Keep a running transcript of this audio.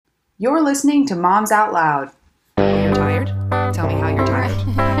You're listening to Moms Out Loud. You're tired? Tell me how you're tired.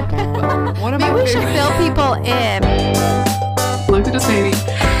 One of Maybe my we should favorite. fill people in. Look at this baby.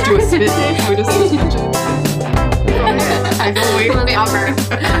 Do a spit take. We just suspension. I feel way Let me offer.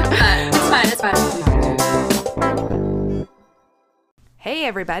 It's fine. Hey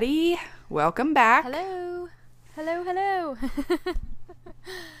everybody, welcome back. Hello.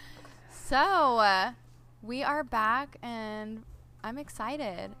 So, we are back and I'm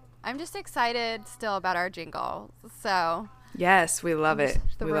excited. I'm just excited still about our jingle. So, Yes, we love it.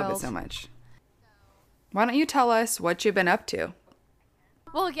 I'm We love it thrilled. so much. Why don't you tell us what you've been up to?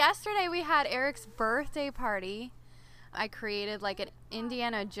 well, yesterday we had Eric's birthday party. I created like an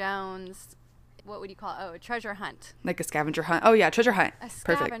Indiana Jones, what would you call it? Oh, a treasure hunt. Like a scavenger hunt? Oh yeah, treasure hunt. A Perfect.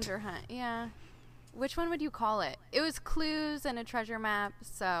 scavenger hunt, yeah. Which one would you call it? It was clues and a treasure map,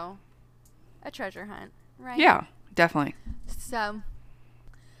 so a treasure hunt, right? Yeah, definitely. So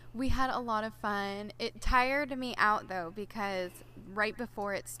we had a lot of fun. It tired me out though because right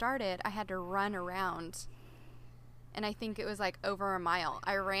before it started, I had to run around. And I think it was like over a mile.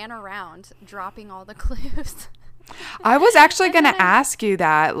 I ran around dropping all the clues. I was actually And going then to ask you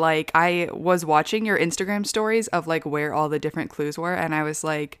that. Like, I was watching your Instagram stories of like where all the different clues were, and I was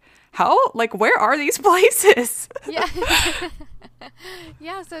like, where are these places? Yeah.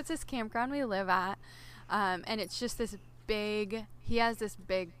 Yeah, so it's this campground we live at. And it's just he has this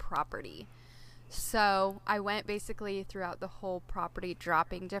big property. So I went basically throughout the whole property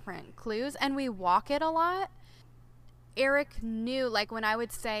dropping different clues, and we walk it a lot. Eric knew, like when I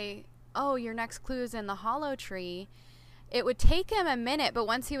would say, oh, your next clue is in the hollow tree, it would take him a minute, but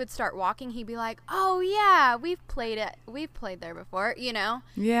once he would start walking, he'd be like, oh yeah, we've played there before, you know?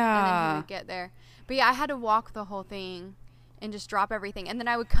 And then he Yeah. would get there. But yeah, I had to walk the whole thing and just drop everything. And then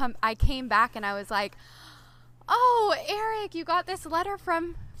I came back and I was like, oh, Eric, you got this letter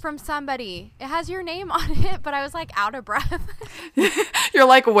from somebody. It has your name on it, but I was like out of breath. You're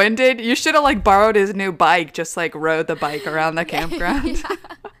like winded. You should have like borrowed his new bike, just like rode the bike around the campground.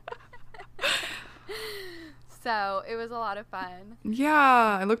 So it was a lot of fun.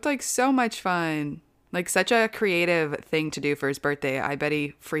 Yeah, it looked like so much fun. Like such a creative thing to do for his birthday. I bet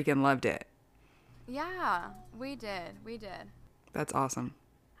he freaking loved it. Yeah, we did. That's awesome.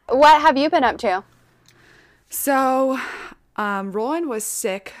 What have you been up to? So, Roland was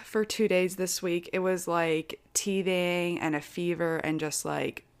sick for 2 days this week. It was like teething and a fever and just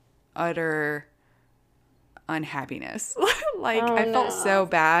like utter unhappiness. Like I felt so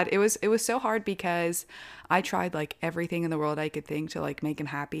bad. It was so hard because I tried like everything in the world I could think to like make him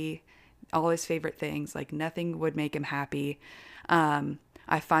happy. All his favorite things, like nothing would make him happy.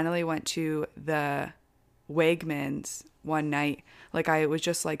 I finally went to the Wegmans one night. Like I was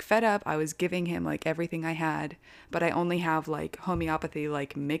just like fed up. I was giving him like everything I had, but I only have like homeopathy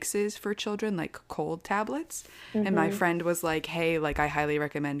like mixes for children, like cold tablets. And my friend was like, hey, like I highly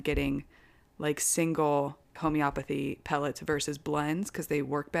recommend getting like single homeopathy pellets versus blends because they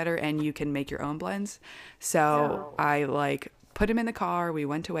work better and you can make your own blends. So I like put him in the car. We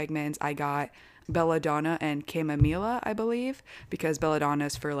went to Wegmans. I got belladonna and chamomilla, I believe, because belladonna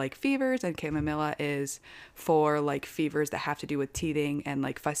is for like fevers and chamomilla is for like fevers that have to do with teething and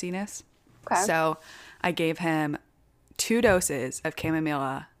like fussiness. Okay. So I gave him 2 doses of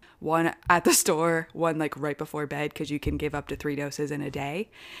chamomilla, one at the store, one like right before bed because you can give up to 3 doses in a day.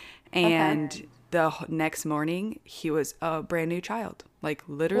 And the next morning he was a brand new child, like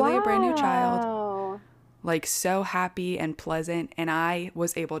literally a brand new child, Wow. like so happy and pleasant. And I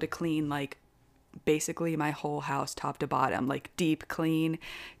was able to clean like basically my whole house top to bottom, like deep clean,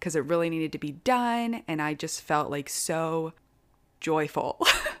 because it really needed to be done. And I just felt like so joyful,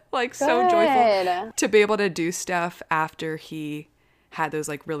 like so joyful Good. to be able to do stuff after he had those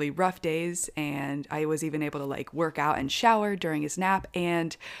like really rough days. And I was even able to like work out and shower during his nap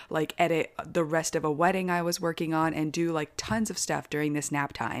and like edit the rest of a wedding I was working on and do like tons of stuff during this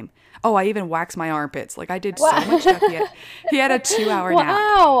nap time. Oh, I even waxed my armpits. Like I did so much stuff. He had a 2-hour nap,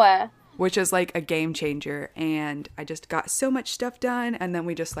 Wow. which is like a game changer. And I just got so much stuff done. And then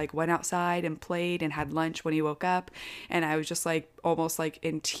we just like went outside and played and had lunch when he woke up. And I was just like almost like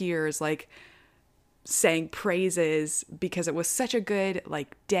in tears, like saying praises because it was such a good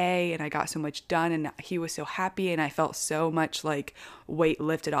like day and I got so much done and he was so happy and I felt so much like weight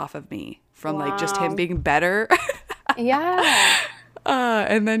lifted off of me from like just him Wow. being better. Yeah.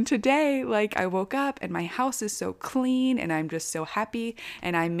 And then today, like I woke up and my house is so clean and I'm just so happy.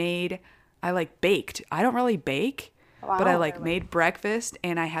 And I like baked. I don't really bake, but I Wow. like made breakfast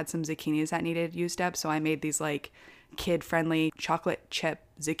and I had some zucchinis that needed used up. So I made these like kid-friendly chocolate chip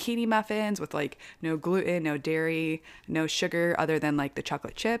zucchini muffins with like no gluten, no dairy, no sugar other than like the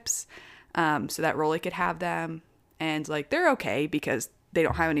chocolate chips, so that Rolly could have them. And like they're okay because they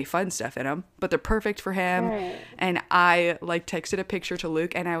don't have any fun stuff in them, but they're perfect for him. Right. And I like texted a picture to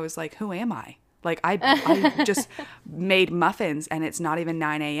Luke and I was like, who am I? Like I just made muffins and it's not even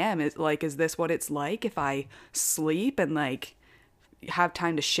 9 a.m. Is this what it's like if I sleep and like have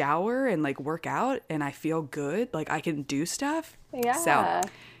time to shower and like work out and I feel good? Like I can do stuff. Yeah. So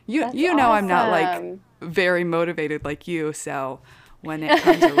you That's know I'm not like awesome. very motivated like you. So when it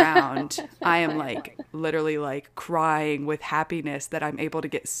comes around, I am like literally like crying with happiness that I'm able to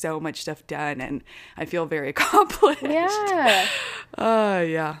get so much stuff done and I feel very accomplished. Yeah.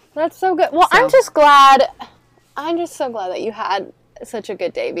 Yeah. That's so good. Well, I'm just so glad that you had such a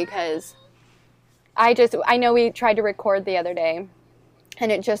good day, because I know we tried to record the other day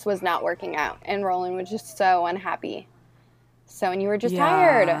and it just was not working out and Roland was just so unhappy. And you were just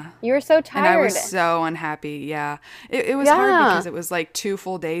tired. You were so tired. And I was so unhappy. Yeah. It was hard because it was like 2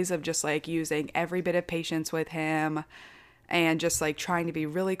 full days of just like using every bit of patience with him and just like trying to be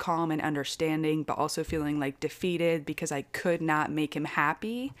really calm and understanding, but also feeling like defeated because I could not make him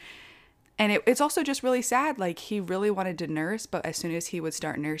happy. And it's also just really sad. Like he really wanted to nurse, but as soon as he would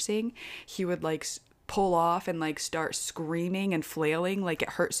start nursing, he would like pull off and like start screaming and flailing. Like it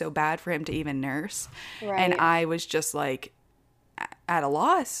hurt so bad for him to even nurse. Right. And I was just like at a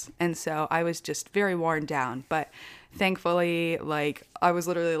loss. And so I was just very worn down. But thankfully, like I was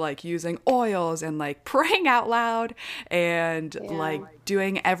literally like using oils and like praying out loud and like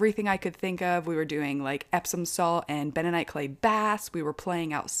doing everything I could think of. We were doing like Epsom salt and bentonite clay baths. We were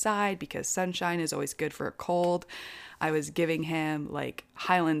playing outside because sunshine is always good for a cold. I was giving him like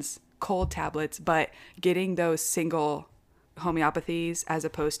Highlands cold tablets, but getting those single homeopathies as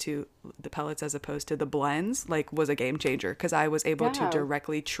opposed to the pellets as opposed to the blends like was a game changer, because I was able to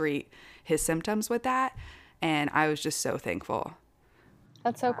directly treat his symptoms with that, and I was just so thankful.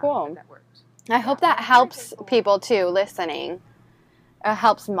 That's so cool. I hope that helps people too listening. It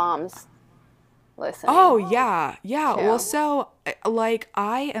helps moms listening. Oh yeah. Too. Well, so like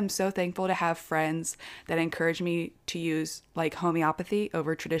I am so thankful to have friends that encourage me to use like homeopathy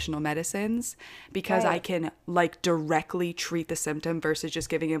over traditional medicines, because I can like directly treat the symptom versus just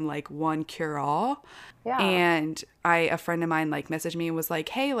giving him like one cure all. Yeah. And a friend of mine like messaged me and was like,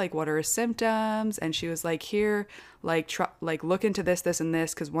 hey, like what are his symptoms? And she was like, here, like like look into this and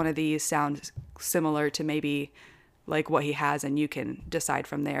this, because one of these sounds similar to maybe like what he has, and you can decide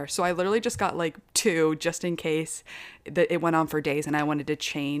from there. So I literally just got like 2 just in case that it went on for days and I wanted to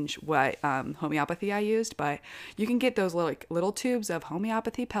change what homeopathy I used. But you can get those little tubes of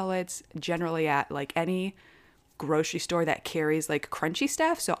homeopathy pellets generally at like any grocery store that carries like crunchy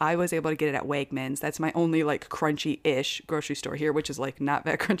stuff. So I was able to get it at Wegmans. That's my only like crunchy-ish grocery store here, which is like not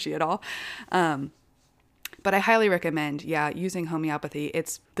that crunchy at all. But I highly recommend, using homeopathy.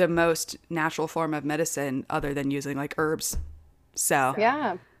 It's the most natural form of medicine other than using like herbs. So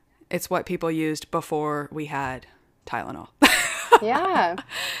Yeah. it's what people used before we had Tylenol. Yeah.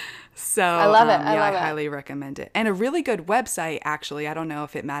 So I love it. I love I it. highly recommend it. And a really good website, actually. I don't know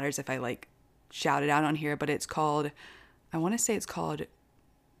if it matters if I like shout it out on here, but it's called, I want to say it's called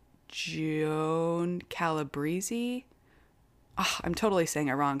Joan Calabrese. Oh, I'm totally saying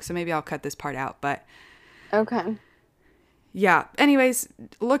it wrong, so maybe I'll cut this part out, but Okay. yeah. Anyways,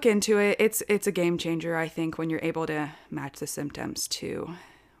 look into it. It's a game changer, I think, when you're able to match the symptoms to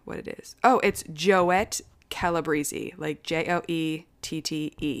what it is. Oh, it's Joette Calabrese, like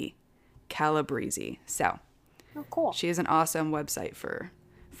Joette Calabrese. So Oh, cool. she is an awesome website for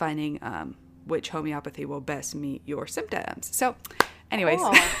finding which homeopathy will best meet your symptoms. So anyways,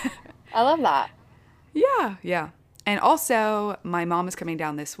 Cool. I love that. yeah. And also, my mom is coming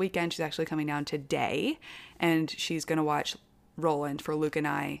down this weekend. She's actually coming down today, and she's going to watch Roland for Luke and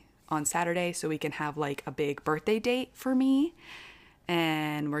I on Saturday, so we can have like a big birthday date for me.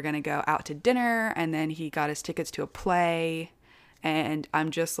 And we're going to go out to dinner, and then he got us tickets to a play. And I'm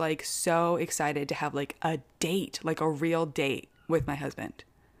just like so excited to have like a date, like a real date with my husband.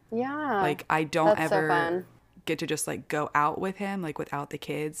 Yeah. Like I don't That's so ever fun. get to just like go out with him, like without the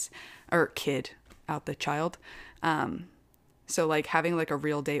kids or out the child. So like having like a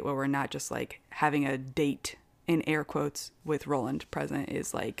real date where we're not just like having a date in air quotes with Roland present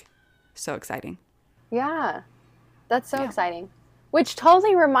is like so exciting. Yeah. That's so exciting. Which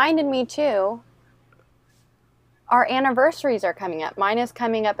totally reminded me too, our anniversaries are coming up. Mine is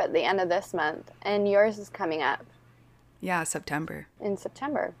coming up at the end of this month, and yours is coming up Yeah, September. in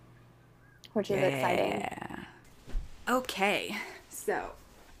September, which is exciting. Okay. So,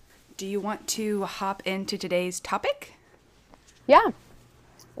 do you want to hop into today's topic? Yeah,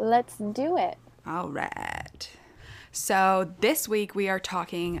 let's do it. All right. So this week we are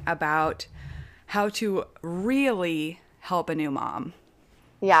talking about how to really help a new mom.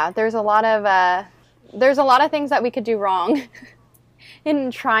 Yeah, there's a lot of things that we could do wrong in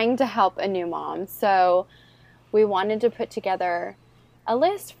trying to help a new mom. So we wanted to put together a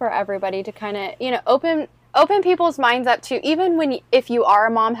list for everybody to kind of, open people's minds up to, even if you are a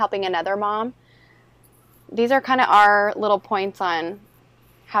mom helping another mom. These are kind of our little points on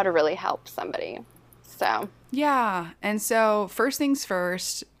how to really help somebody. So yeah, and so first things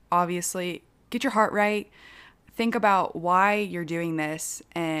first, obviously, get your heart right. Think about why you're doing this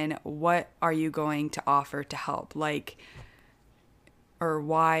and what are you going to offer to help, or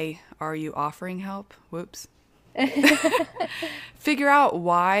why are you offering help? Whoops. Figure out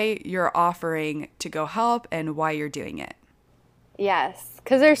why you're offering to go help and why you're doing it. Yes,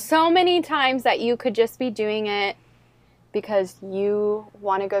 because there's so many times that you could just be doing it because you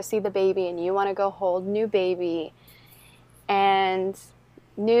want to go see the baby and you want to go hold new baby. And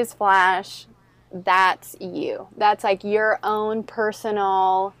newsflash, that's you. That's like your own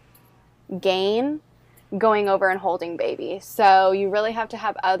personal gain going over and holding baby. So you really have to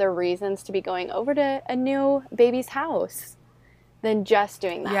have other reasons to be going over to a new baby's house than just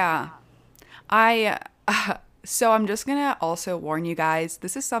doing that. Yeah. So I'm just going to also warn you guys,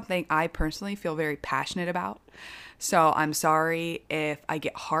 this is something I personally feel very passionate about. So I'm sorry if I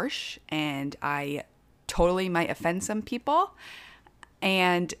get harsh and I totally might offend some people.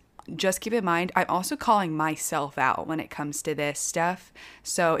 And just keep in mind, I'm also calling myself out when it comes to this stuff.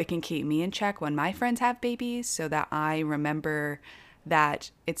 So it can keep me in check when my friends have babies so that I remember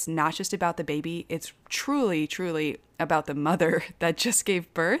that it's not just about the baby. It's truly, truly about the mother that just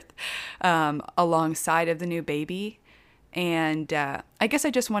gave birth alongside of the new baby. And I guess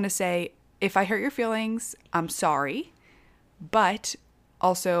I just want to say, if I hurt your feelings, I'm sorry. But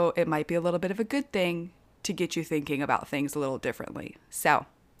also, it might be a little bit of a good thing to get you thinking about things a little differently. So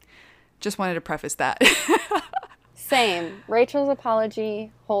just wanted to preface that. Same. Rachel's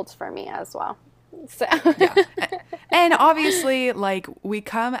apology holds for me as well. So. Yeah. And obviously, we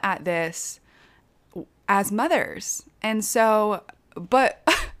come at this as mothers. And so,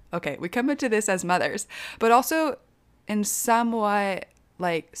 okay, we come into this as mothers, but also in somewhat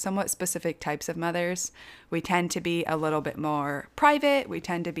specific types of mothers. We tend to be a little bit more private. We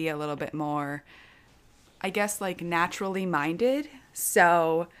tend to be a little bit more, I guess, naturally minded.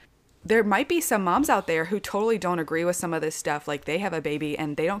 So there might be some moms out there who totally don't agree with some of this stuff. They have a baby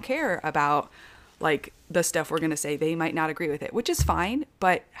and they don't care about the stuff we're going to say. They might not agree with it, which is fine.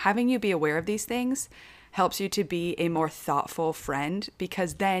 But having you be aware of these things helps you to be a more thoughtful friend,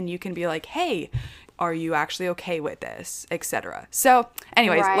 because then you can be like, hey, are you actually okay with this, etc. So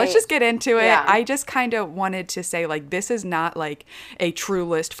anyways, Let's just get into it. Yeah. I just kind of wanted to say, this is not a true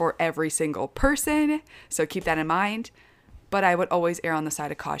list for every single person. So keep that in mind. But I would always err on the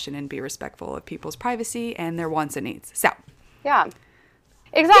side of caution and be respectful of people's privacy and their wants and needs. So yeah,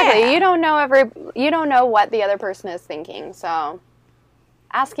 exactly. Yeah. You don't know what the other person is thinking. So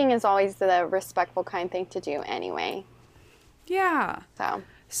asking is always the respectful, kind thing to do anyway. Yeah.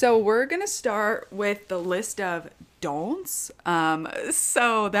 So we're going to start with the list of don'ts,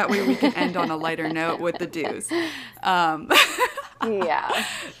 so that way we can end on a lighter note with the do's. Yeah.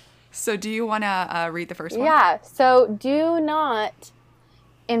 So do you want to read the first one? Yeah. So do not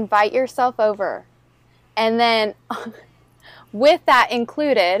invite yourself over. And then with that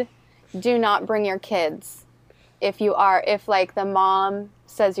included, do not bring your kids. If the mom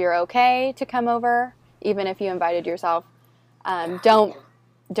says you're okay to come over, even if you invited yourself, don't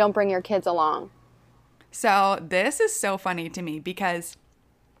bring your kids along. So this is so funny to me because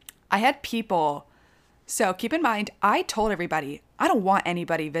I had people. So keep in mind, I told everybody, I don't want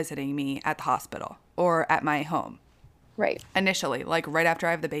anybody visiting me at the hospital or at my home. Right. Initially, right after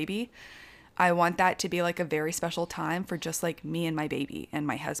I have the baby, I want that to be a very special time for just me and my baby and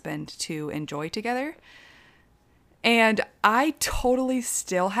my husband to enjoy together. And I totally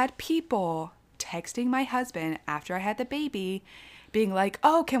still had people texting my husband after I had the baby being like,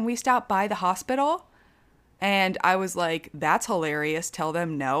 oh, can we stop by the hospital? And I was like, that's hilarious. Tell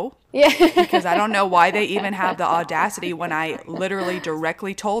them no. Yeah. Because I don't know why they even have the audacity when I literally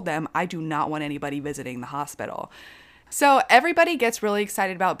directly told them I do not want anybody visiting the hospital. So everybody gets really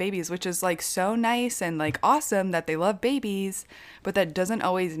excited about babies, which is so nice and awesome that they love babies. But that doesn't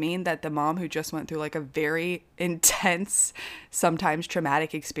always mean that the mom who just went through a very intense, sometimes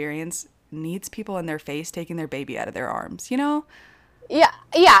traumatic experience needs people in their face taking their baby out of their arms, Yeah.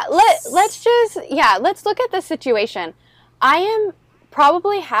 Let's look at the situation. I am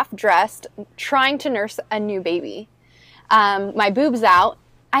probably half dressed, trying to nurse a new baby. My boob's out.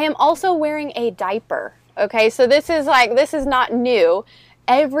 I am also wearing a diaper. Okay, so this is not new.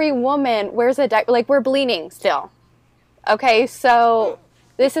 Every woman wears a diaper. Like, we're bleeding still. Okay, so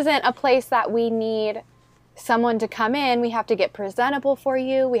this isn't a place that we need someone to come in. We have to get presentable for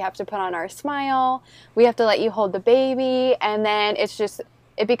you. We have to put on our smile. We have to let you hold the baby. And then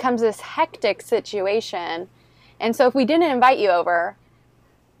it becomes this hectic situation. And so if we didn't invite you over,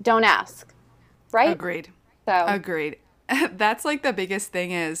 don't ask. Right? Agreed. So Agreed. That's like the biggest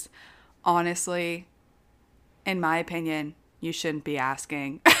thing is, honestly, in my opinion, you shouldn't be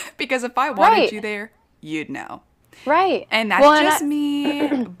asking. Because if I wanted Right. you there, you'd know. Right. And that's just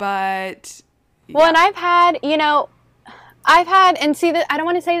me, but Well, and I've had, and see that I don't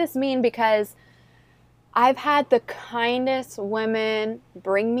want to say this mean, because I've had the kindest women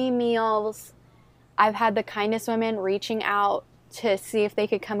bring me meals. I've had the kindest women reaching out to see if they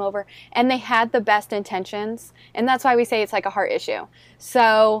could come over, and they had the best intentions. And that's why we say it's like a heart issue.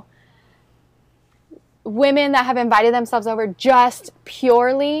 So women that have invited themselves over just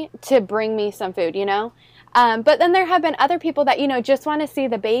purely to bring me some food, But then there have been other people that, just want to see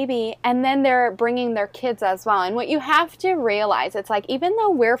the baby, and then they're bringing their kids as well. And what you have to realize, it's like, even though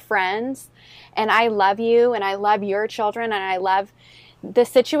we're friends and I love you and I love your children and I love the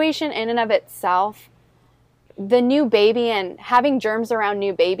situation in and of itself, the new baby and having germs around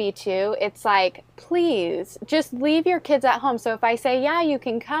new baby too, it's like, please just leave your kids at home. So if I say, yeah, you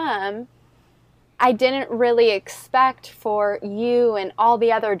can come, I didn't really expect for you and all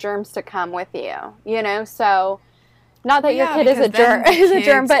the other germs to come with you, So not that your kid is a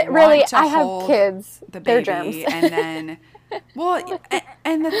germ, but really I have kids. The They're baby, germs. and then,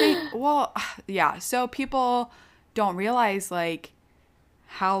 and the thing, yeah. So people don't realize like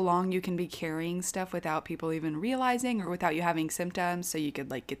how long you can be carrying stuff without people even realizing, or without you having symptoms. So you could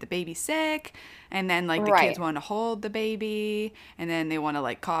like get the baby sick, and then like the kids want to hold the baby, and then they want to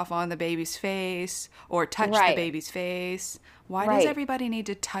like cough on the baby's face or touch the baby's face. Why does everybody need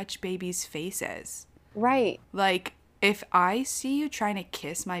to touch babies' faces? Right. Like, if I see you trying to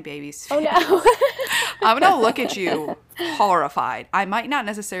kiss my baby's face, Oh no. I'm going to look at you horrified. I might not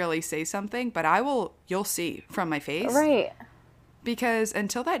necessarily say something, but you'll see from my face. Right. Because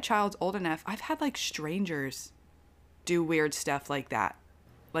until that child's old enough, I've had like strangers do weird stuff like that.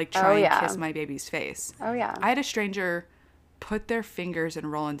 Like try and kiss my baby's face. Oh yeah. I had a stranger put their fingers in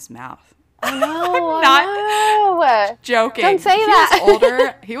Roland's mouth. Oh no. I'm not joking. Don't say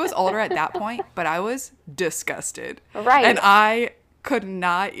that. He was older at that point, but I was disgusted. Right. And I could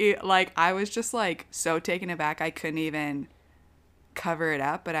not eat, like, I was just like so taken aback. I couldn't even cover it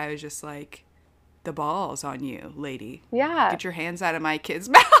up, but I was just like, the balls on you, lady. Yeah. Get your hands out of my kid's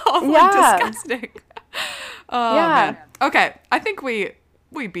mouth. Yeah. Disgusting. Oh, man. Okay. I think we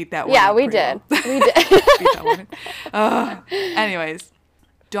beat that one. Yeah, up we pretty did. well. We did. Beat that one. Anyways,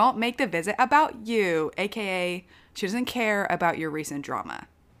 don't make the visit about you, aka she doesn't care about your recent drama.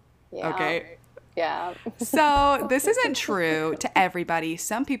 Yeah. Okay. Yeah. So this isn't true to everybody.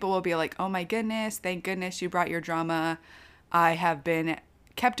 Some people will be like, oh my goodness, thank goodness you brought your drama. I have been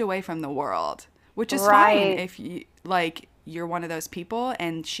kept away from the world, which is fine if you like you're one of those people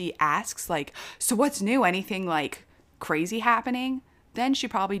and she asks like, so what's new? Anything like crazy happening? Then she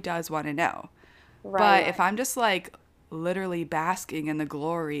probably does want to know. But if I'm just like literally basking in the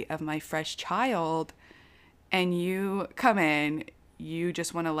glory of my fresh child and you come in, you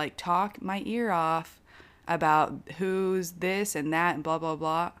just want to like talk my ear off about who's this and that and blah, blah,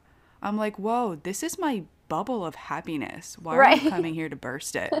 blah. I'm like, whoa, this is my bubble of happiness. Why are you coming here to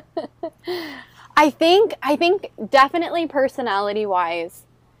burst it? I think definitely personality wise,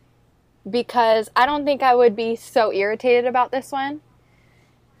 because I don't think I would be so irritated about this one.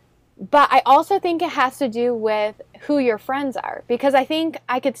 But I also think it has to do with who your friends are, because I think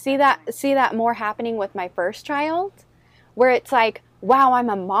I could see that more happening with my first child, where it's like, wow, I'm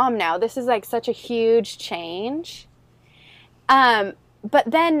a mom now. This is like such a huge change. But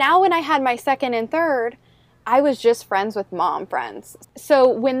then now when I had my second and third, I was just friends with mom friends. So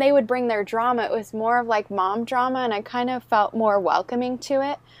when they would bring their drama, it was more of like mom drama, and I kind of felt more welcoming to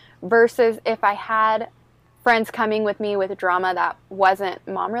it, versus if I had friends coming with me with drama that wasn't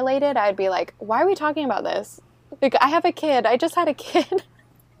mom related, I'd be like, why are we talking about this? Like, I have a kid. I just had a kid.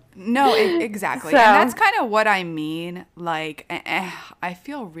 No, exactly. So. And that's kind of what I mean. Like, I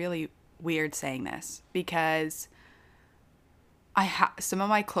feel really weird saying this because some of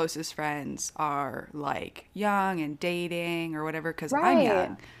my closest friends are like young and dating or whatever because I'm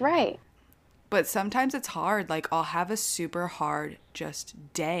young. Right. But sometimes it's hard. Like, I'll have a super hard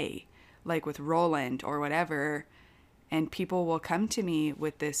just day, like with Roland or whatever. and people will come to me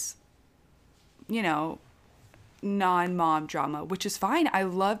with this, you know, non-mom drama, which is fine. I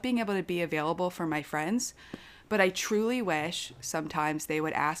love being able to be available for my friends, but I truly wish sometimes they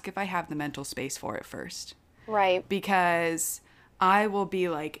would ask if I have the mental space for it first. Right. Because I will be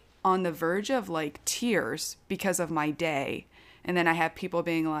like on the verge of like tears because of my day. And then I have people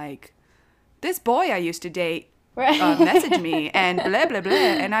being like, this boy I used to date messaged me and blah, blah, blah.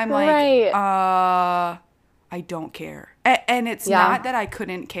 And I'm like, I don't care. And it's not that I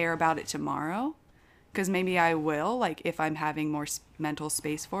couldn't care about it tomorrow, because maybe I will, like if I'm having more mental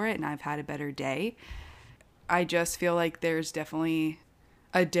space for it and I've had a better day. I just feel like there's definitely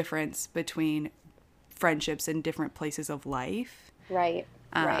a difference between friendships in different places of life. Right.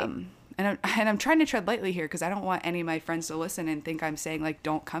 And I'm trying to tread lightly here because I don't want any of my friends to listen and think I'm saying like,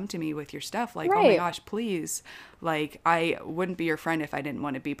 don't come to me with your stuff. Like, oh my gosh, please. Like, I wouldn't be your friend if I didn't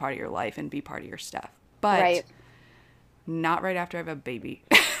want to be part of your life and be part of your stuff. But not right after I have a baby.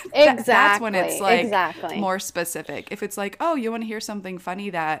 Exactly. That's when it's like more specific. If it's like, oh, you want to hear something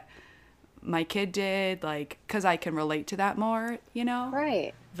funny that my kid did, like, because I can relate to that more, you know?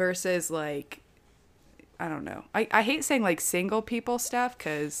 Right. Versus like, I don't know. I hate saying like single people stuff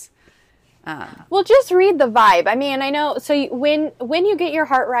because... well, just read the vibe. I mean, I know. So when you get your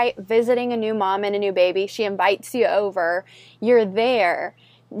heart right, visiting a new mom and a new baby, she invites you over, you're there.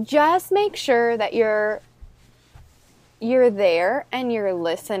 Just make sure that you're there and you're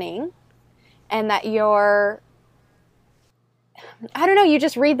listening, and that you're, I don't know, you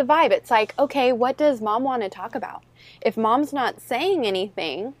just read the vibe. It's like, okay, what does mom want to talk about? If mom's not saying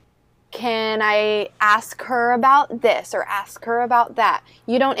anything, can I ask her about this or ask her about that?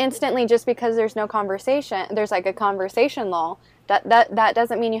 You don't instantly, just because there's no conversation, there's like a conversation lull, that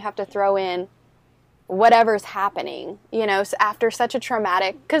doesn't mean you have to throw in whatever's happening, you know, after such a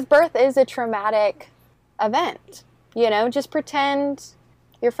traumatic, because birth is a traumatic event, you know, just pretend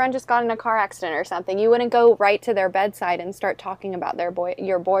your friend just got in a car accident or something. You wouldn't go right to their bedside and start talking about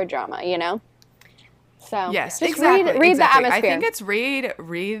your boy drama, you know? So yes, just exactly. read the atmosphere. I think it's read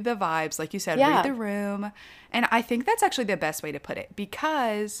the vibes, like you said, read the room. And I think that's actually the best way to put it,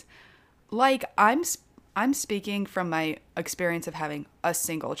 because like I'm speaking from my experience of having a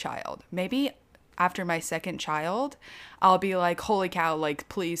single child. Maybe after my second child, I'll be like, holy cow, like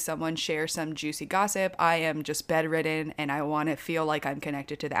please someone share some juicy gossip. I am just bedridden and I want to feel like I'm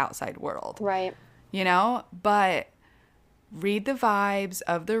connected to the outside world. Right. You know, but read the vibes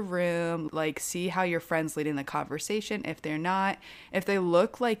of the room, like see how your friends leading the conversation. If they're not, if they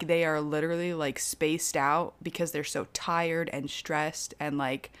look like they are literally like spaced out because they're so tired and stressed and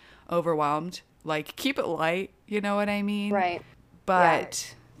like overwhelmed, like keep it light, you know what I mean? Right.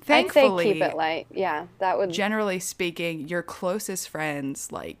 But I'd thankfully, say keep it light. Yeah, that would. Generally speaking, your closest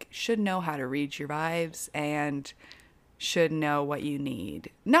friends like should know how to read your vibes and should know what you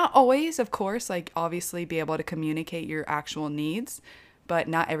need. Not always, of course, like obviously be able to communicate your actual needs, but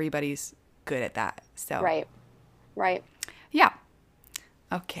not everybody's good at that. So Right. Yeah.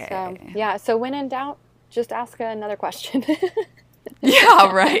 Okay. So, yeah. So when in doubt, just ask another question.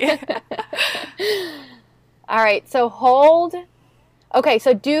 Yeah, right. All right. So okay.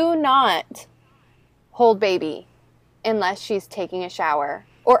 So do not hold baby unless she's taking a shower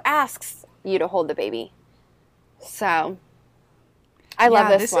or asks you to hold the baby. So I love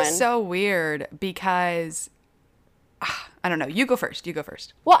this one. This is so weird because I don't know. You go first.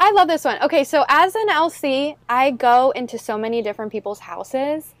 Well, I love this one. Okay, so as an LC, I go into so many different people's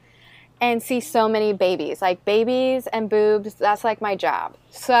houses and see so many babies. Like babies and boobs, that's like my job.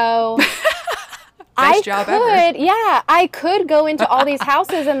 So Best job ever. Yeah, I could go into all these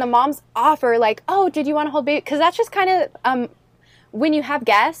houses and the moms offer like, oh, did you want to hold baby? Because that's just kind of, when you have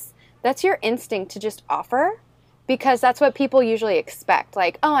guests, that's your instinct to just offer. Because that's what people usually expect.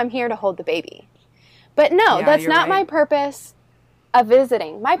 Like, oh, I'm here to hold the baby. But no, that's not my purpose of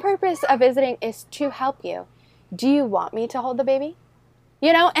visiting. My purpose of visiting is to help you. Do you want me to hold the baby?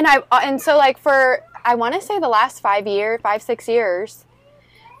 You know, and so like I want to say the last 5-6 years,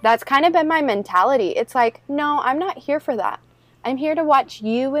 that's kind of been my mentality. It's like, no, I'm not here for that. I'm here to watch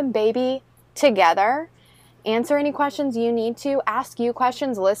you and baby together, answer any questions you need to, ask you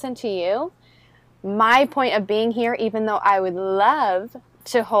questions, listen to you. My point of being here, even though I would love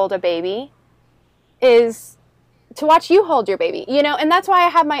to hold a baby, is to watch you hold your baby, you know, and that's why I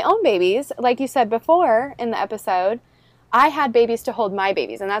have my own babies. Like you said before in the episode, I had babies to hold my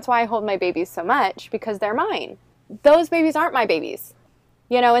babies, and that's why I hold my babies so much, because they're mine. Those babies aren't my babies,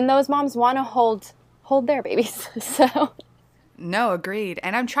 you know, and those moms want to hold their babies. So no, agreed.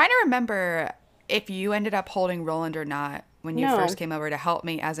 And I'm trying to remember if you ended up holding Roland or not when you first came over to help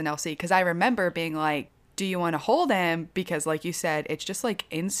me as an LC, because I remember being like, do you want to hold him? Because like you said, it's just like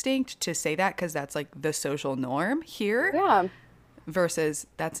instinct to say that because that's like the social norm here. Yeah. Versus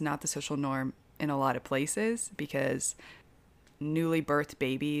that's not the social norm in a lot of places, because newly birthed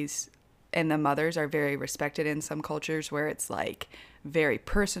babies and the mothers are very respected in some cultures where it's like very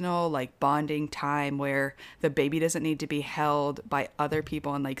personal, like bonding time where the baby doesn't need to be held by other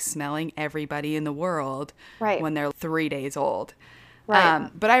people and like smelling everybody in the world Right. when they're 3 days old. Right.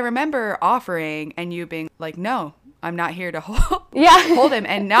 But I remember offering and you being like, no, I'm not here to hold, Yeah. hold him,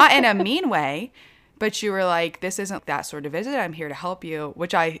 and not in a mean way, but you were like, this isn't that sort of visit. I'm here to help you,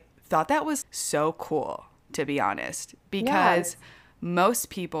 which I thought that was so cool, to be honest, because most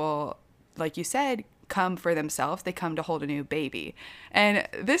people, like you said, come for themselves. They come to hold a new baby. And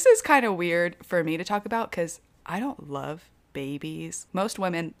this is kind of weird for me to talk about because I don't love babies. Most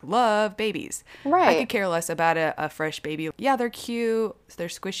women love babies. Right. I could care less about a fresh baby. Yeah, they're cute, they're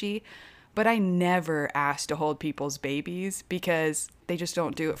squishy, but I never ask to hold people's babies because they just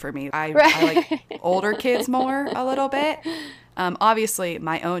don't do it for me. I like older kids more a little bit. Obviously,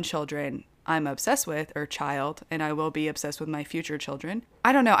 my own children I'm obsessed with, or child, and I will be obsessed with my future children.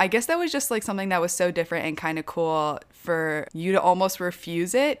 I don't know. I guess that was just like something that was so different and kind of cool for you to almost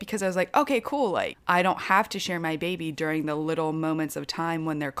refuse it, because I was like, okay, cool. Like, I don't have to share my baby during the little moments of time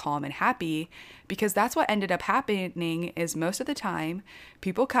when they're calm and happy, because that's what ended up happening is most of the time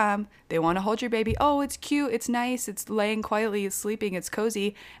people come, they want to hold your baby. Oh, it's cute. It's nice. It's laying quietly. It's sleeping. It's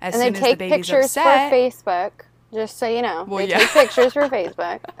cozy. As And soon they as the take baby's pictures upset. for Facebook. Just so you know, Well, they yeah. take pictures for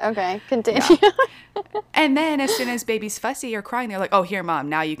Facebook. Okay, continue. And then as soon as baby's fussy or crying, they're like, oh, here, mom,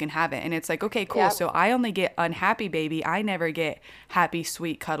 now you can have it. And it's like, okay, cool. Yep. So I only get unhappy baby. I never get happy,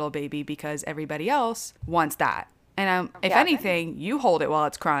 sweet cuddle baby because everybody else wants that. And if Yeah. anything, you hold it while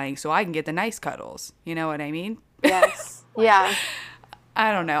it's crying so I can get the nice cuddles. You know what I mean? Yes. Yeah.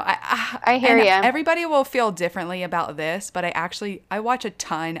 I don't know. I hear and ya. Everybody will feel differently about this, but I watch a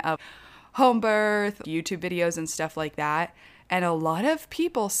ton of home birth, YouTube videos and stuff like that. And a lot of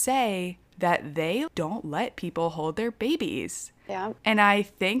people say that they don't let people hold their babies. Yeah. And I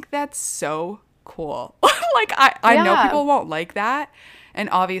think that's so cool. Like, I know Yeah. people won't like that. And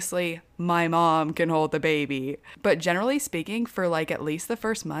obviously, my mom can hold the baby. But generally speaking, for like at least the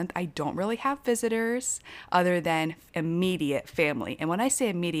first month, I don't really have visitors other than immediate family. And when I say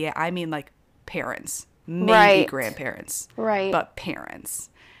immediate, I mean like parents, maybe Right. grandparents, Right. but parents.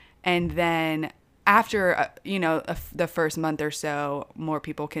 And then after, the first month or so, more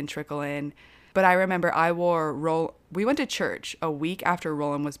people can trickle in. But I remember we went to church a week after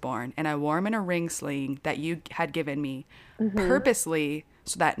Roland was born, and I wore him in a ring sling that you had given me purposely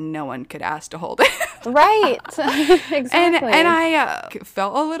so that no one could ask to hold it. Right. Exactly. And I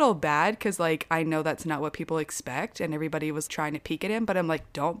felt a little bad because, like, I know that's not what people expect, and everybody was trying to peek at him. But I'm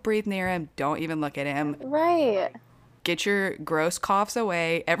like, don't breathe near him. Don't even look at him. Right. Get your gross coughs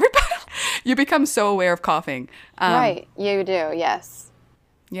away. Everybody, you become so aware of coughing. Right. You do. Yes.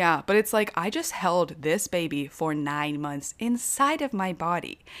 Yeah, but it's like I just held this baby for 9 months inside of my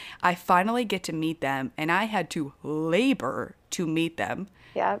body. I finally get to meet them, and I had to labor to meet them.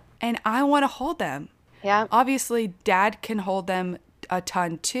 Yep. And I want to hold them. Yep. Obviously, dad can hold them a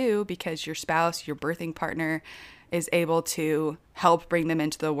ton too, because your spouse, your birthing partner, is able to help bring them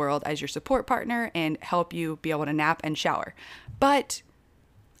into the world as your support partner and help you be able to nap and shower. But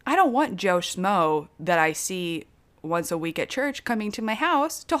I don't want Joe Schmo that I see once a week at church coming to my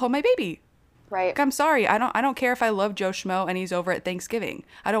house to hold my baby. Right. Like, I'm sorry. I don't care if I love Joe Schmo and he's over at Thanksgiving.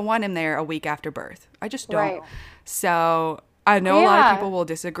 I don't want him there a week after birth. I just don't. Right. So I know a lot of Yeah. people will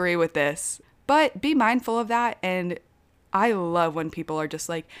disagree with this, but be mindful of that. And I love when people are just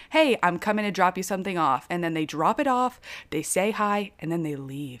like, hey, I'm coming to drop you something off. And then they drop it off, they say hi, and then they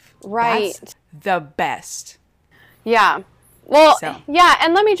leave. Right. That's the best. Yeah. Well, So. yeah,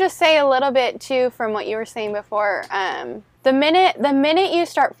 and let me just say a little bit too from what you were saying before. The minute you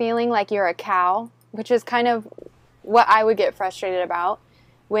start feeling like you're a cow, which is kind of what I would get frustrated about,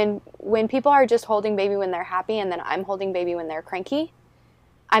 when people are just holding baby when they're happy, and then I'm holding baby when they're cranky,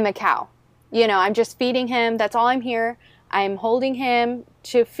 I'm a cow. You know, I'm just feeding him. That's all I'm here. I'm holding him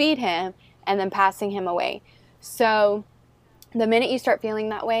to feed him and then passing him away. So the minute you start feeling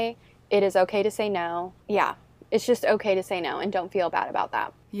that way, it is okay to say no. Yeah. It's just okay to say no, and don't feel bad about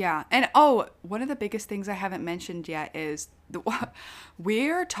that. Yeah. And one of the biggest things I haven't mentioned yet is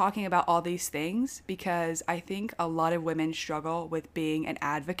we're talking about all these things because I think a lot of women struggle with being an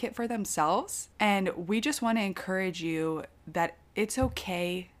advocate for themselves. And we just want to encourage you that it's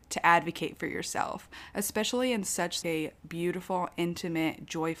okay to advocate for yourself, especially in such a beautiful, intimate,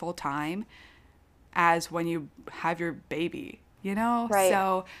 joyful time as when you have your baby, you know? Right.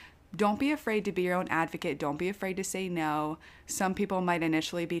 So don't be afraid to be your own advocate. Don't be afraid to say no. Some people might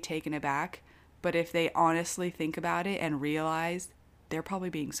initially be taken aback, but if they honestly think about it and realize, they're probably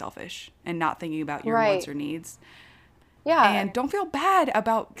being selfish and not thinking about your wants or needs. Yeah. And don't feel bad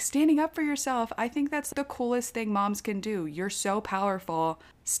about standing up for yourself. I think that's the coolest thing moms can do. You're so powerful.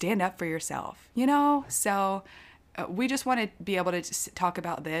 Stand up for yourself, you know? So we just want to be able to talk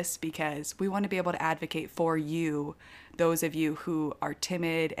about this because we want to be able to advocate for you, those of you who are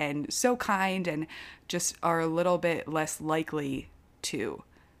timid and so kind and just are a little bit less likely to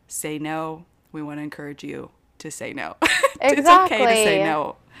say no. We want to encourage you to say no. Exactly. It's okay to say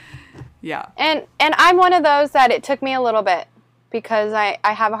no. Yeah. And I'm one of those that it took me a little bit because I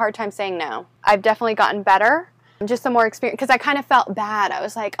have a hard time saying no. I've definitely gotten better. Just some more experience because I kind of felt bad. I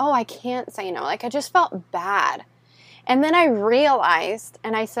was like, oh, I can't say no. Like I just felt bad. And then I realized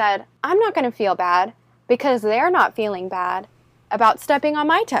and I said, I'm not going to feel bad because they're not feeling bad about stepping on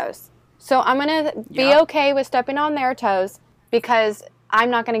my toes. So I'm going to be okay with stepping on their toes because I'm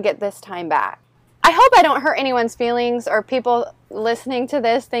not going to get this time back. I hope I don't hurt anyone's feelings or people listening to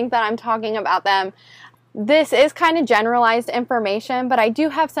this think that I'm talking about them. This is kind of generalized information, but I do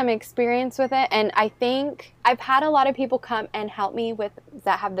have some experience with it. And I think I've had a lot of people come and help me with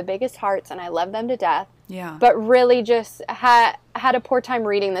that have the biggest hearts and I love them to death. Yeah. But really just had a poor time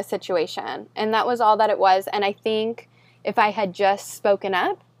reading the situation. And that was all that it was. And I think if I had just spoken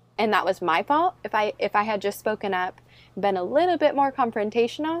up, and that was my fault, if I had just spoken up, been a little bit more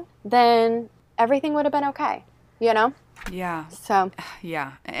confrontational, then everything would have been okay, you know? Yeah. So.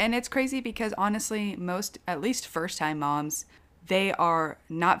 Yeah. And it's crazy because honestly, most, at least first-time moms, they are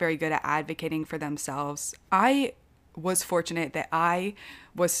not very good at advocating for themselves. I was fortunate that I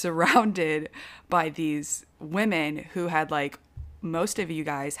was surrounded by these women who had like, most of you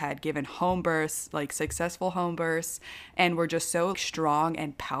guys had given home births, like successful home births, and were just so strong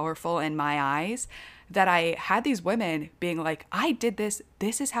and powerful in my eyes that I had these women being like, I did this.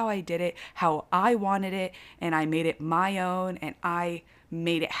 This is how I did it, how I wanted it. And I made it my own and I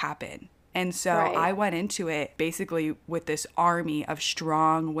made it happen. And so I went into it basically with this army of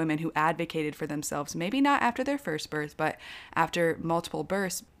strong women who advocated for themselves, maybe not after their first birth, but after multiple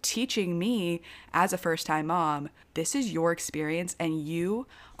births, teaching me as a first-time mom, this is your experience and you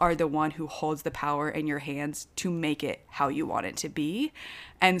are the one who holds the power in your hands to make it how you want it to be.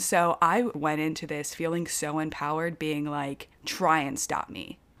 And so I went into this feeling so empowered, being like, try and stop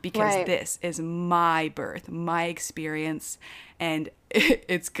me. Because this is my birth, my experience, and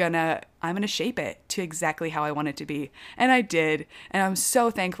I'm gonna shape it to exactly how I want it to be. And I did. And I'm so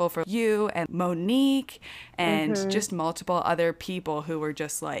thankful for you and Monique and just multiple other people who were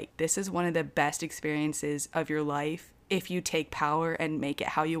just like, this is one of the best experiences of your life if you take power and make it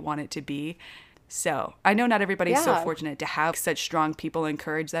how you want it to be. So I know not everybody's so fortunate to have such strong people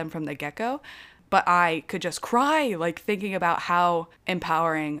encourage them from the get-go. But I could just cry, like thinking about how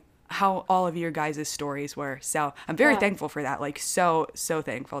empowering, how all of your guys' stories were. So I'm very thankful for that. Like so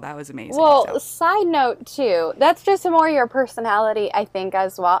thankful. That was amazing. Well, side note too, that's just more your personality, I think,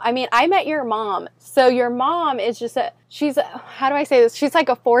 as well. I mean, I met your mom. So your mom is just how do I say this? She's like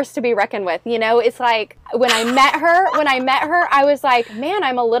a force to be reckoned with. You know, it's like when I met her, I was like, man,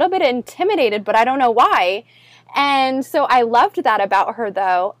 I'm a little bit intimidated, but I don't know why. And so I loved that about her,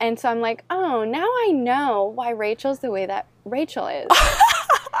 though. And so I'm like, oh, now I know why Rachel's the way that Rachel is.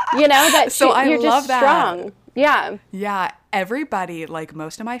 You know, that you're just strong. Yeah. Yeah. Everybody, like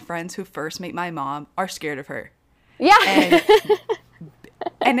most of my friends who first meet my mom, are scared of her. Yeah.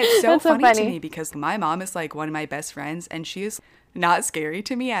 And it's so funny to me because my mom is like one of my best friends and she is not scary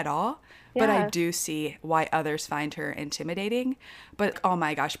to me at all. But I do see why others find her intimidating. But oh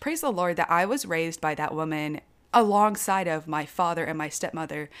my gosh, praise the Lord that I was raised by that woman alongside of my father and my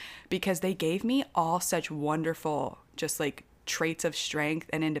stepmother, because they gave me all such wonderful, just like traits of strength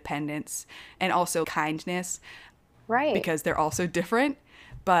and independence and also kindness. Right. Because they're also different.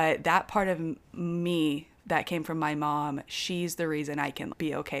 But that part of me that came from my mom, she's the reason I can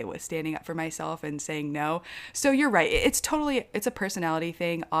be okay with standing up for myself and saying no. So you're right. It's a personality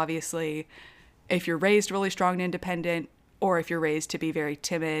thing. Obviously, if you're raised really strong and independent, or if you're raised to be very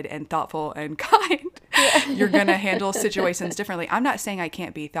timid and thoughtful and kind, you're going to handle situations differently. I'm not saying I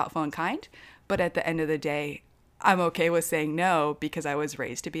can't be thoughtful and kind, but at the end of the day, I'm okay with saying no because I was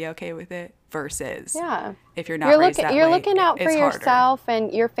raised to be okay with it versus if you're not raised that way, you're looking out for yourself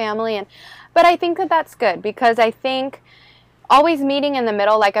and your family. But I think that that's good because I think always meeting in the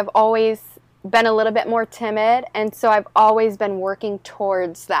middle, like I've always been a little bit more timid. And so I've always been working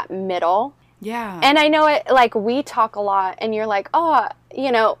towards that middle. Yeah. And I know it, like we talk a lot and you're like, oh,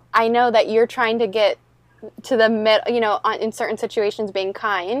 you know, I know that you're trying to get to the mid, in certain situations being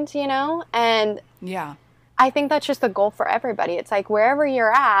kind, and Yeah. I think that's just the goal for everybody. It's like wherever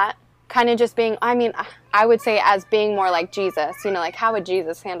you're at, kind of just being, I would say as being more like Jesus, like how would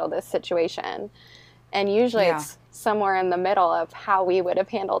Jesus handle this situation? And usually it's somewhere in the middle of how we would have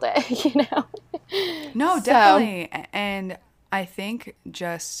handled it, No, definitely. And I think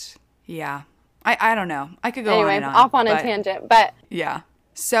just, I don't know. I could go on and on. Off on a tangent, but yeah.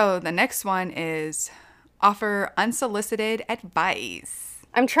 So the next one is offer unsolicited advice.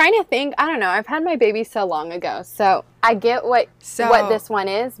 I'm trying to think. I don't know. I've had my baby so long ago, so I get what this one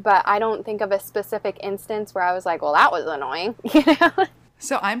is, but I don't think of a specific instance where I was like, well, that was annoying,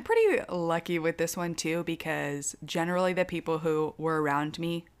 So I'm pretty lucky with this one too, because generally the people who were around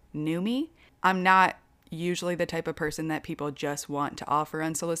me knew me. I'm not usually the type of person that people just want to offer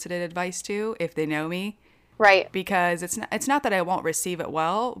unsolicited advice to if they know me. Right. Because it's not that I won't receive it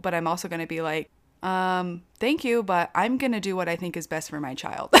well, but I'm also going to be like, thank you, but I'm going to do what I think is best for my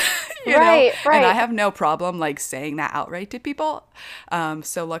child. you know? Right. And I have no problem like saying that outright to people.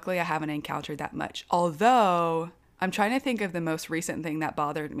 So luckily I haven't encountered that much. Although I'm trying to think of the most recent thing that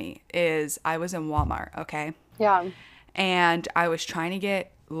bothered me is I was in Walmart, okay? Yeah. And I was trying to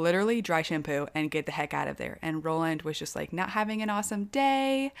get literally dry shampoo and get the heck out of there. And Roland was just like not having an awesome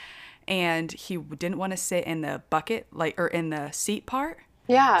day. And he didn't want to sit in the bucket, or in the seat part.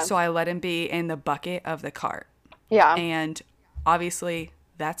 Yeah. So I let him be in the bucket of the cart. Yeah. And obviously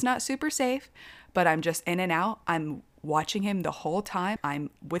that's not super safe, but I'm just in and out. I'm watching him the whole time.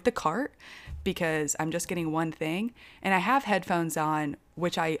 I'm with the cart because I'm just getting one thing. And I have headphones on,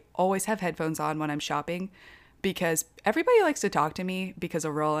 which I always have headphones on when I'm shopping, because everybody likes to talk to me because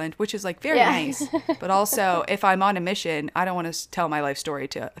of Roland, which is like very nice. But also, if I'm on a mission, I don't want to tell my life story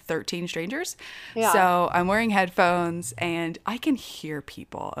to 13 strangers. Yeah. So I'm wearing headphones and I can hear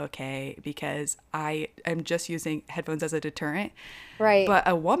people, okay, because I am just using headphones as a deterrent. Right. But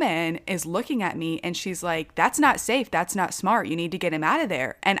a woman is looking at me and she's like, that's not safe. That's not smart. You need to get him out of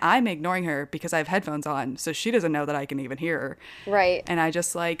there. And I'm ignoring her because I have headphones on. So she doesn't know that I can even hear her. Right. And I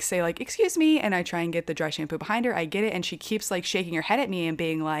just like say like, excuse me. And I try and get the dry shampoo behind her. I get it. And she keeps like shaking her head at me and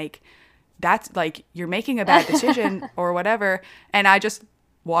being like, that's like, you're making a bad decision or whatever. And I just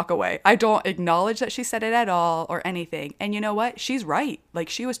walk away. I don't acknowledge that she said it at all or anything. And you know what? She's right. Like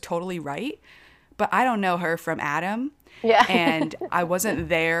she was totally right. But I don't know her from Adam. Yeah. And I wasn't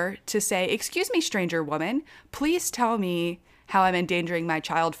there to say, excuse me, stranger woman, please tell me how I'm endangering my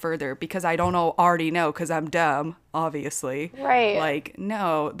child further, because I don't already know because I'm dumb, obviously. Right. Like,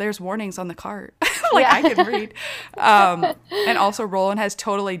 no, there's warnings on the cart. I can read. And also Roland has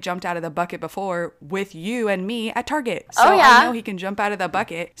totally jumped out of the bucket before with you and me at Target. So I know he can jump out of the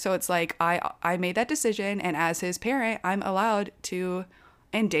bucket. So it's like, I made that decision. And as his parent, I'm allowed to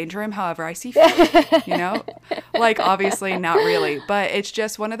endanger him however I see fit, you know? Like, obviously not really, but it's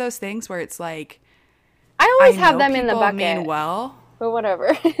just one of those things where it's like, I always have them in the bucket. Mean well. But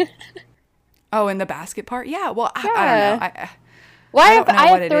whatever. Oh, in the basket part? Yeah, well, I don't know. Well, I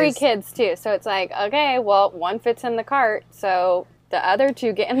have 3 kids too, so it's like, okay, well, one fits in the cart, so the other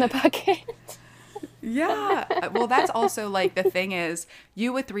 2 get in the bucket. Yeah. Well, that's also like the thing is,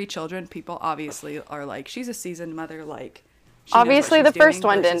 you with 3 children, people obviously are like, she's a seasoned mother, like, obviously the first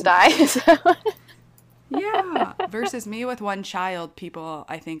one didn't die. So. Yeah. Versus me with 1 child, people,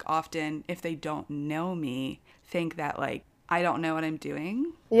 I think often, if they don't know me, think that like, I don't know what I'm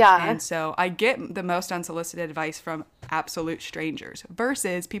doing. Yeah. And so I get the most unsolicited advice from absolute strangers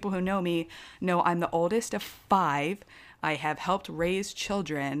versus people who know me know I'm the oldest of 5. I have helped raise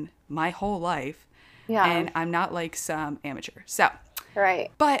children my whole life. Yeah. And I'm not like some amateur. So.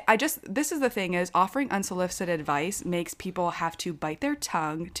 Right. But this is the thing is offering unsolicited advice makes people have to bite their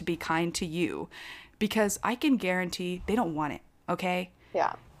tongue to be kind to you, because I can guarantee they don't want it. Okay.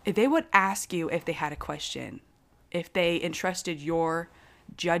 Yeah. If they would ask you if they had a question, if they entrusted your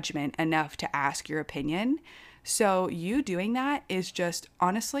judgment enough to ask your opinion. So you doing that is just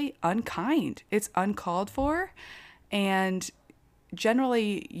honestly unkind. It's uncalled for. And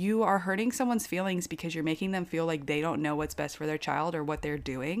generally you are hurting someone's feelings because you're making them feel like they don't know what's best for their child or what they're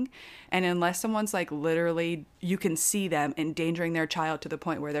doing. And unless someone's like literally, you can see them endangering their child to the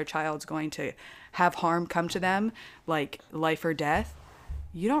point where their child's going to have harm come to them, like life or death,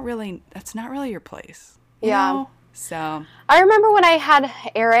 that's not really your place. You know? So I remember when I had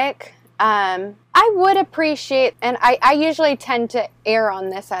Eric, I would appreciate, and I usually tend to err on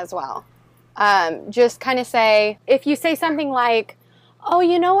this as well. Just kind of say, if you say something like, oh,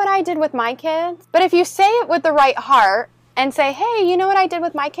 you know what I did with my kids? But if you say it with the right heart and say, hey, you know what I did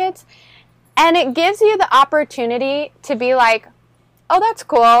with my kids? And it gives you the opportunity to be like, oh, that's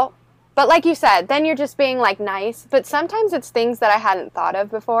cool. But like you said, then you're just being like nice. But sometimes it's things that I hadn't thought of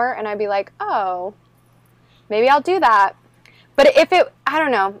before, and I'd be like, oh, maybe I'll do that. But I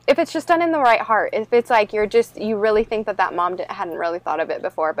don't know, if it's just done in the right heart, if it's like you really think that mom hadn't really thought of it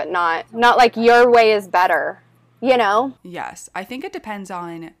before, but not like your way is better, you know? Yes. I think it depends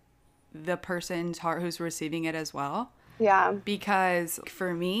on the person's heart who's receiving it as well. Yeah. Because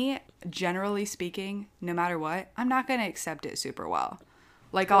for me, generally speaking, no matter what, I'm not going to accept it super well.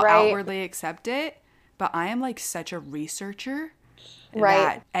 Like, I'll outwardly accept it, but I am like such a researcher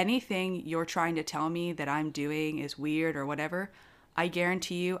that anything you're trying to tell me that I'm doing is weird or whatever, I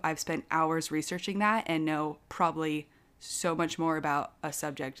guarantee you I've spent hours researching that and know probably so much more about a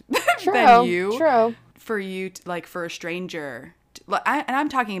subject than you. True. For you, like, for a stranger. And I'm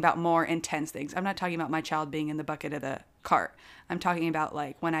talking about more intense things. I'm not talking about my child being in the bucket of the cart. I'm talking about,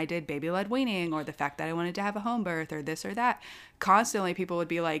 like, when I did baby-led weaning, or the fact that I wanted to have a home birth, or this or that. Constantly people would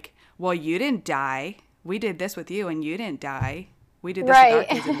be like, well, you didn't die. We did this with you and you didn't die. We did this with our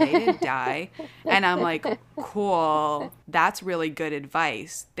kids and they didn't die. And I'm like, cool. That's really good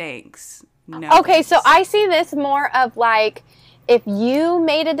advice. Thanks. No. Okay, thanks. so I see this more of like, if you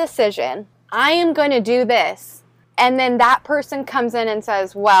made a decision, I am going to do this. And then that person comes in and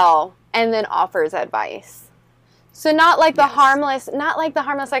says, well, and then offers advice. So not like the harmless,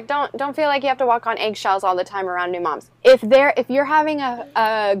 like don't feel like you have to walk on eggshells all the time around new moms. If you're having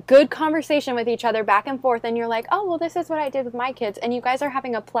a good conversation with each other back and forth, and you're like, oh, well, this is what I did with my kids, and you guys are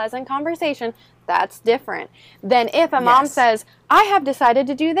having a pleasant conversation, that's different than if a mom says, I have decided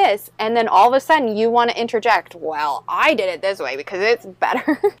to do this, and then all of a sudden you want to interject, well, I did it this way because it's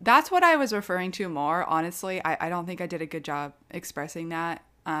better. That's what I was referring to more. Honestly, I don't think I did a good job expressing that.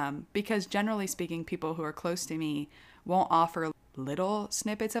 Because generally speaking, people who are close to me won't offer little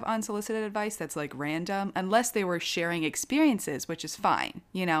snippets of unsolicited advice that's like random, unless they were sharing experiences, which is fine,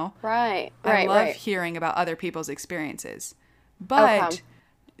 you know? Right. I love hearing about other people's experiences. But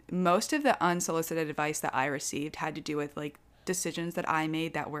most of the unsolicited advice that I received had to do with like decisions that I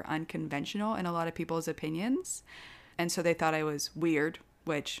made that were unconventional in a lot of people's opinions. And so they thought I was weird,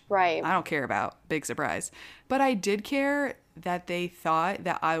 which I don't care about. Big surprise. But I did care that they thought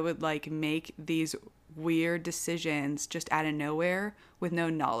that I would like make these weird decisions just out of nowhere with no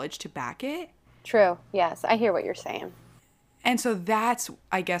knowledge to back it. True. Yes, I hear what you're saying. And so that's,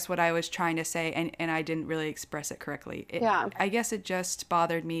 I guess, what I was trying to say, and I didn't really express it correctly. I guess it just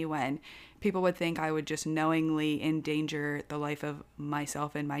bothered me when people would think I would just knowingly endanger the life of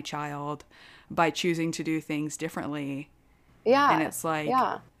myself and my child by choosing to do things differently. Yeah. And it's like,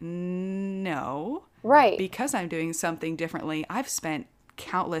 no. Right. Because I'm doing something differently, I've spent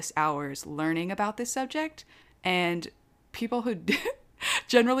countless hours learning about this subject, and people who,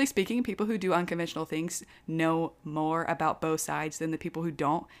 generally speaking, people who do unconventional things know more about both sides than the people who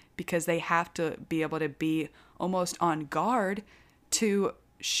don't, because they have to be able to be almost on guard to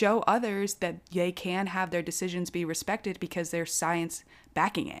show others that they can have their decisions be respected because there's science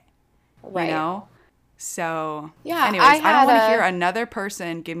backing it. Right. You know? So, anyways, I don't want to hear another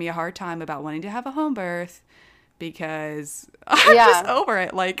person give me a hard time about wanting to have a home birth, because I'm just over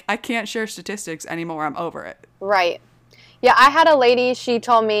it. Like, I can't share statistics anymore. I'm over it. Right. Yeah, I had a lady, she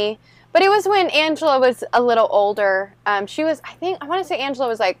told me, but it was when Angela was a little older. She was, I want to say Angela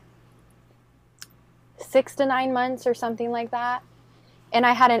was like 6 to 9 months or something like that. And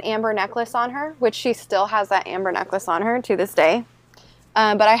I had an amber necklace on her, which she still has that amber necklace on her to this day.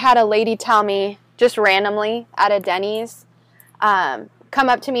 But I had a lady tell me, just randomly at a Denny's, come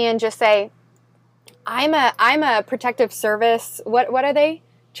up to me and just say, I'm a protective service, what are they?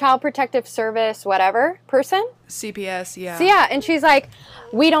 Child protective service, whatever, person? CPS, yeah. So yeah, and she's like,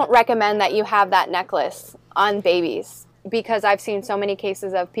 we don't recommend that you have that necklace on babies, because I've seen so many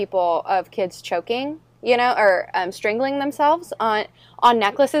cases of kids choking, you know, or strangling themselves on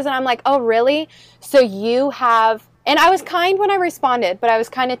necklaces. And I'm like, oh, really? So you have... And I was kind when I responded, but I was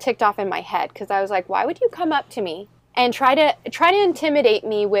kind of ticked off in my head, because I was like, why would you come up to me and try to intimidate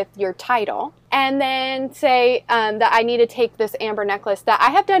me with your title, and then say that I need to take this amber necklace that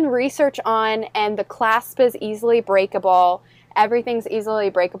I have done research on, and the clasp is easily breakable. Everything's easily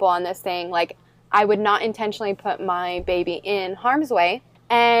breakable on this thing. Like, I would not intentionally put my baby in harm's way.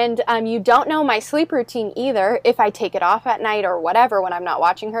 And you don't know my sleep routine either, if I take it off at night or whatever when I'm not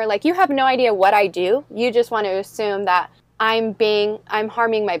watching her. Like, you have no idea what I do. You just want to assume that I'm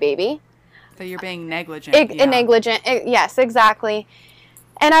harming my baby. That you're being negligent. Negligent, yes, exactly.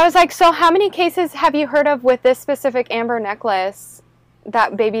 And I was like, so how many cases have you heard of with this specific amber necklace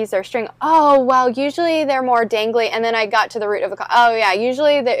that babies are string? Oh, well, usually they're more dangly. And then I got to the root of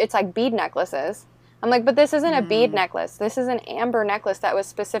usually it's like bead necklaces. I'm like, but this isn't a bead necklace. This is an amber necklace that was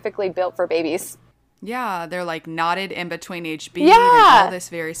specifically built for babies. Yeah, they're like knotted in between each bead Yeah. and all this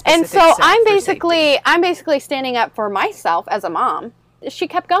very specific And so stuff I'm for safety. basically standing up for myself as a mom. She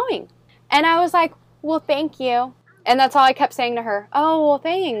kept going. And I was like, well, thank you. And that's all I kept saying to her. Oh, well,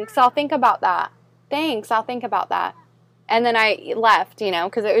 thanks. I'll think about that. Thanks. I'll think about that. And then I left, you know,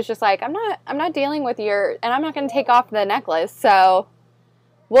 because it was just like, I'm not dealing with and I'm not going to take off the necklace. So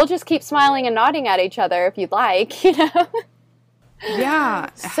we'll just keep smiling and nodding at each other if you'd like, you know? Yeah.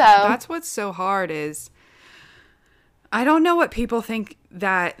 So That's what's so hard is I don't know what people think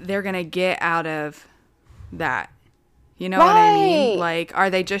that they're going to get out of that. You know what I mean? Right. Like, are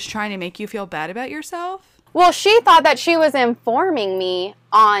they just trying to make you feel bad about yourself? well, she thought that she was informing me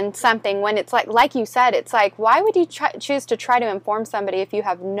on something when it's like you said, it's like, why would you choose to try to inform somebody if you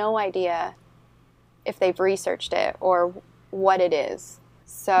have no idea if they've researched it or what it is?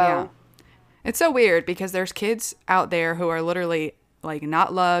 So, Yeah. It's so weird because there's kids out there who are literally like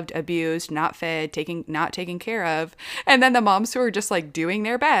not loved, abused, not fed, not taken care of. And then the moms who are just like doing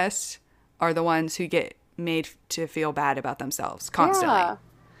their best are the ones who get made to feel bad about themselves constantly.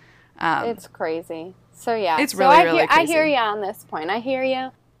 yeah, it's crazy. So, yeah. It's So really, really I hear crazy. you on this point. I hear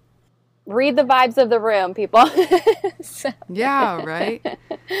you. Read the vibes of the room, people. So- Yeah, right?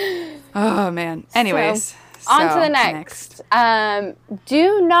 Oh, man. Anyways. On to so, the next.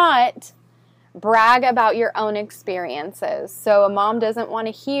 Do not brag about your own experiences. So a mom doesn't want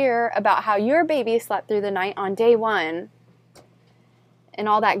to hear about how your baby slept through the night on day 1 and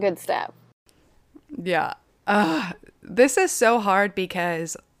all that good stuff. Yeah. This is so hard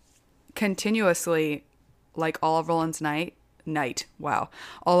because continuously, like all of Roland's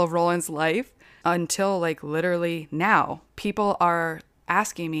all of Roland's life until like literally now, people are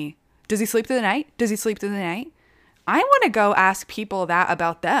asking me, does he sleep through the night? Does he sleep through the night? I want to go ask people that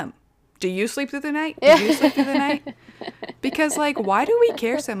about them. Do you sleep through the night? Do you sleep through the night? Because like, why do we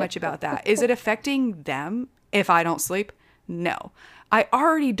care so much about that? Is it affecting them if I don't sleep? No. I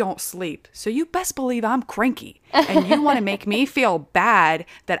already don't sleep, so you best believe I'm cranky. And you want to make me feel bad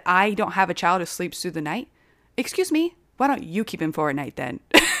that I don't have a child who sleeps through the night? Excuse me, why don't you keep him for a night then?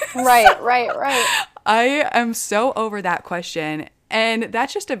 Right. I am so over that question. And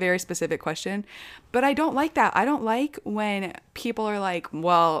that's just a very specific question. But I don't like that. I don't like when people are like,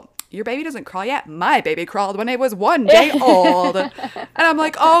 well, your baby doesn't crawl yet. My baby crawled when it was 1 day old. And I'm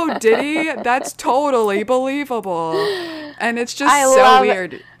like, oh, did he? That's totally believable. And it's just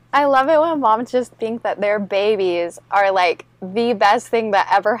weird. I love it when moms just think that their babies are like the best thing that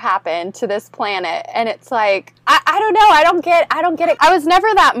ever happened to this planet. And it's like, I don't know. I don't get it. I was never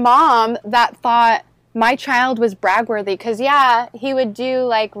that mom that thought my child was bragworthy because, yeah, he would do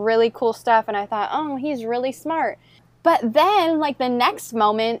like really cool stuff. And I thought, oh, he's really smart. But then like the next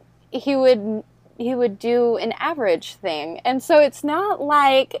moment, he would do an average thing. And so it's not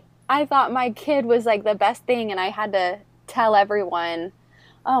like I thought my kid was like the best thing and I had to tell everyone,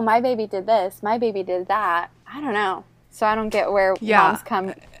 oh, my baby did this, my baby did that. I don't know. So I don't get where moms come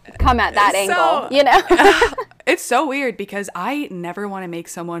at that angle, you know? It's so weird because I never want to make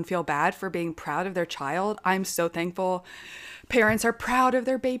someone feel bad for being proud of their child. I'm so thankful parents are proud of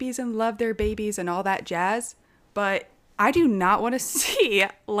their babies and love their babies and all that jazz. But I do not want to see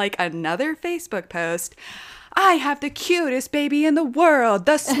like another Facebook post. I have the cutest baby in the world,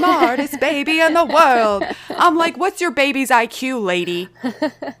 the smartest baby in the world. I'm like, what's your baby's IQ, lady?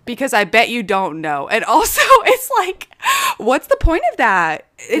 Because I bet you don't know. And also, it's like, what's the point of that?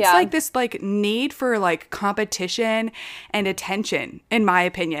 It's like this like need for like competition and attention, in my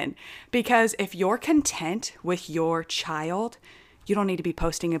opinion. Because if you're content with your child, you don't need to be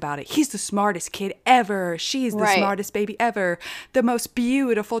posting about it. He's the smartest kid ever. She's the smartest baby ever. The most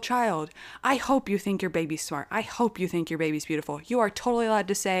beautiful child. I hope you think your baby's smart. I hope you think your baby's beautiful. You are totally allowed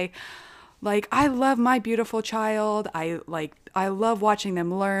to say, like, I love my beautiful child. I love watching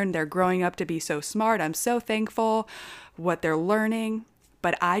them learn. They're growing up to be so smart. I'm so thankful what they're learning.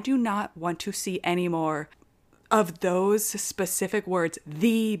 But I do not want to see any more of those specific words,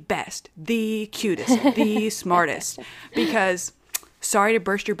 the best, the cutest, the smartest. Because sorry to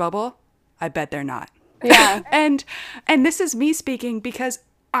burst your bubble, I bet they're not. Yeah. and this is me speaking because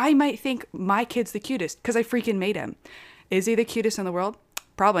I might think my kid's the cutest because I freaking made him. Is he the cutest in the world?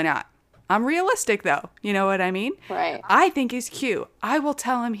 Probably not. I'm realistic though. You know what I mean? Right. I think he's cute. I will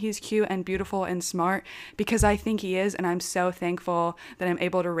tell him he's cute and beautiful and smart because I think he is. And I'm so thankful that I'm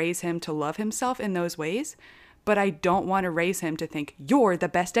able to raise him to love himself in those ways. But I don't want to raise him to think you're the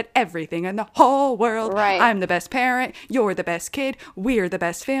best at everything in the whole world. Right. I'm the best parent. You're the best kid. We're the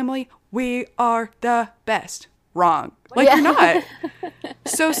best family. We are the best. wrong. Like, you're not.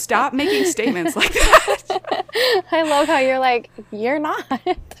 So stop making statements like that. I love how you're like, you're not.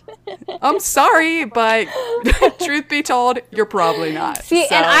 I'm sorry, but truth be told, you're probably not. See,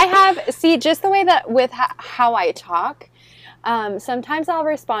 So- and I have, just the way that with how I talk, sometimes I'll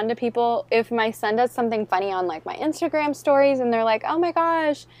respond to people if my son does something funny on like my Instagram stories and they're like, oh my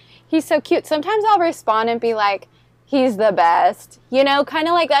gosh, he's so cute. Sometimes I'll respond and be like, he's the best. You know, kind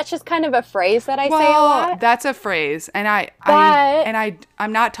of like that's just kind of a phrase that I say a lot. That's a phrase, and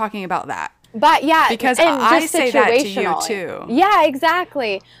I'm not talking about that. But yeah, Because and I just say that to you, situationally. too. Yeah,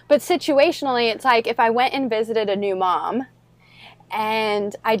 exactly. But situationally, it's like if I went and visited a new mom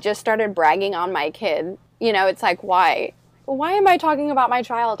and I just started bragging on my kid, you know, it's like, why? Why am I talking about my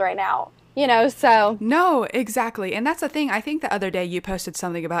child right now? You know, so. No, exactly. And that's the thing. I think the other day you posted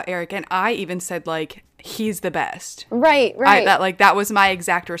something about Eric, and I even said, like, he's the best. Right. That was my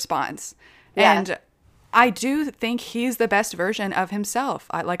exact response. Yeah. And I do think he's the best version of himself.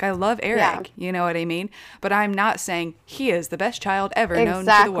 I love Eric, you know what I mean? But I'm not saying he is the best child ever known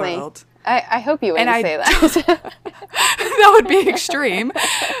to the world. I hope you wouldn't say that. That would be extreme.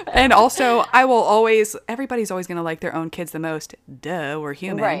 And also, I will always, everybody's always going to like their own kids the most. Duh, we're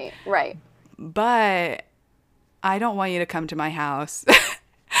human. Right. But I don't want you to come to my house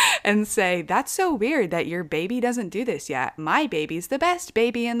and say, that's so weird that your baby doesn't do this yet. My baby's the best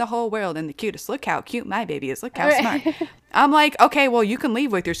baby in the whole world and the cutest. Look how cute my baby is. Look how smart. I'm like, okay, well, you can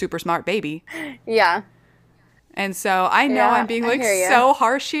leave with your super smart baby. Yeah. And so I know Yeah, I'm being I like hear ya. so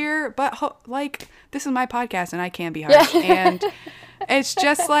harsh here, but like this is my podcast and I can be harsh. And it's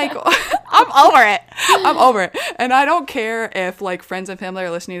just like, I'm over it. And I don't care if like friends and family are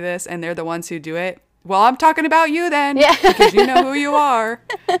listening to this and they're the ones who do it. Well, I'm talking about you then. Yeah. Because you know who you are.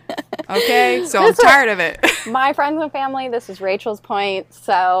 Okay? So I'm tired of it. My friends and family, this is Rachel's point,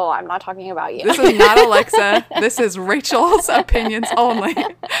 so I'm not talking about you. This is not Alexa. This is Rachel's opinions only.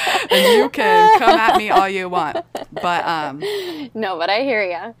 And you can come at me all you want. But No, but I hear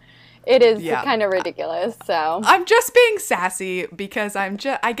you. It is Yeah. kind of ridiculous, so. I'm just being sassy because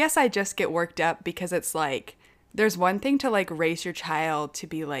I guess I just get worked up because it's like there's one thing to like raise your child to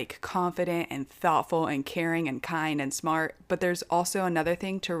be like confident and thoughtful and caring and kind and smart, but there's also another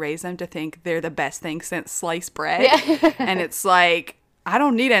thing to raise them to think they're the best thing since sliced bread. Yeah. And it's like, I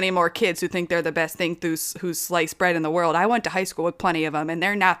don't need any more kids who think they're the best thing who's sliced bread in the world. I went to high school with plenty of them and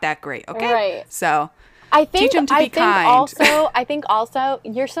they're not that great. Okay. Right. So I think, teach them to be kind. I think also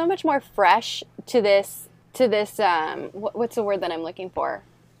you're so much more fresh to this, what's the word that I'm looking for?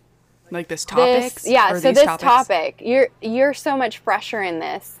 like this topics. So these this topics? topic, you're so much fresher in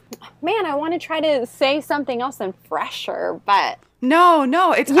this. Man, I want to try to say something else than fresher, but No,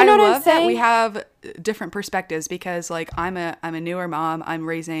 it's You know I what I'm love that we saying? have different perspectives because like I'm a newer mom. I'm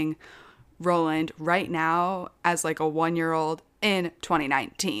raising Roland right now as like a 1-year-old in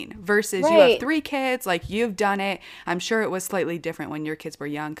 2019 versus you Right. have 3 kids, like you've done it. I'm sure it was slightly different when your kids were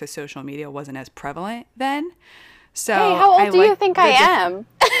young because social media wasn't as prevalent then. So hey, how old do you like think the I am?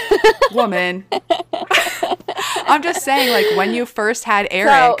 woman. I'm just saying, like, when you first had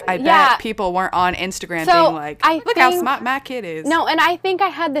Eric, I bet people weren't on Instagram So, being like, I look how think- smart my kid is. No, and I think I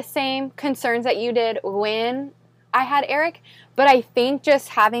had the same concerns that you did when I had Eric, but I think just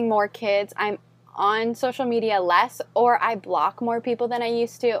having more kids, I'm on social media less, or I block more people than I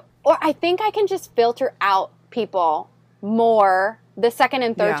used to, or I think I can just filter out people more the second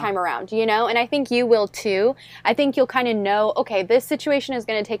and third Yeah. time around, you know? And I think you will too. I think you'll kind of know, okay, this situation is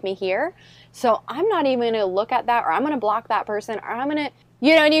going to take me here, so I'm not even going to look at that, or I'm going to block that person, or I'm going to,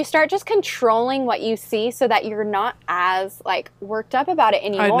 you know, and you start just controlling what you see so that you're not as, like, worked up about it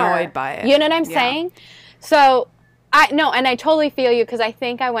anymore. Annoyed by it. You know what I'm Yeah. saying? So, and I totally feel you, because I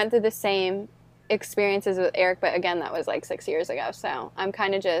think I went through the same experiences with Eric, but again, that was like 6 years ago, so I'm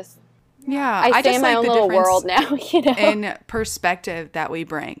kind of just, Yeah, I stay just in my like own the little difference world now, you know? in perspective that we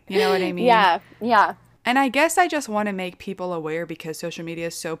bring. You know what I mean? Yeah. And I guess I just want to make people aware because social media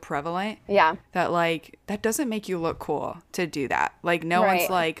is so prevalent Yeah. that, like, that doesn't make you look cool to do that. Like, no Right. one's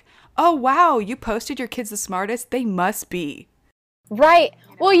like, oh, wow, you posted your kids the smartest. They must be. Right.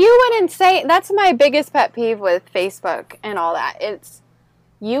 Well, you wouldn't say, that's my biggest pet peeve with Facebook and all that. It's,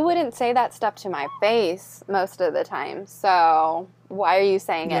 you wouldn't say that stuff to my face most of the time. So why are you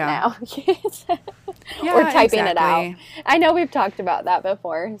saying it Yeah. now? Yeah, Or typing it out. exactly. I know we've talked about that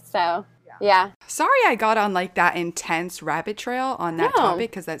before. So yeah. Sorry I got on like that intense rabbit trail on that No.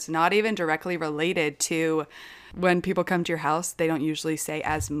 topic because that's not even directly related to when people come to your house. They don't usually say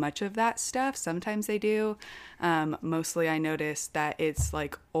as much of that stuff. Sometimes they do. Mostly I notice that it's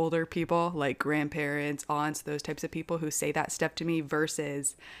like older people, like grandparents, aunts, those types of people who say that stuff to me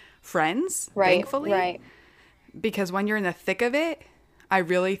versus friends, Right. thankfully. Right. because when you're in the thick of it, I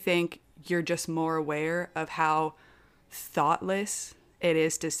really think you're just more aware of how thoughtless it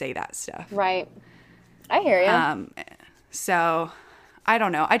is to say that stuff. Right. I hear you. So I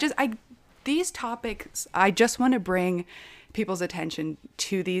don't know. These topics, I just want to bring people's attention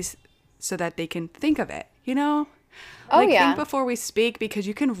to these so that they can think of it, you know? Oh, like, yeah. think before we speak, because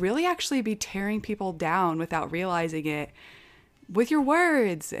you can really actually be tearing people down without realizing it with your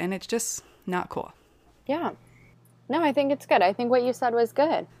words, and it's just not cool. Yeah. No, I think it's good. I think what you said was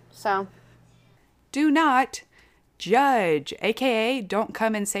good. So, Do not judge, aka don't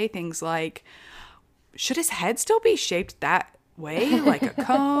come and say things like, should his head still be shaped that way, like a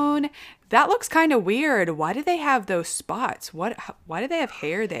cone? That looks kind of weird. Why do they have those spots? Why do they have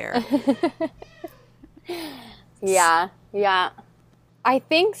hair there? yeah. I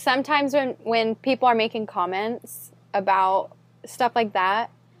think sometimes when people are making comments about stuff like that,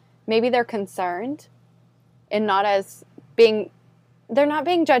 maybe they're concerned and they're not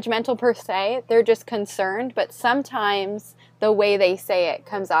being judgmental per se. They're just concerned, but sometimes the way they say it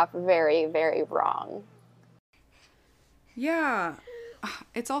comes off very, very wrong. Yeah.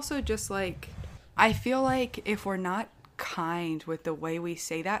 It's also just like, I feel like if we're not kind with the way we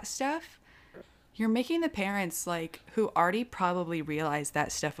say that stuff, you're making the parents, like, who already probably realized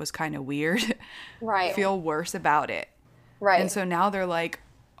that stuff was kind of weird, Right. feel worse about it. Right. And so now they're like,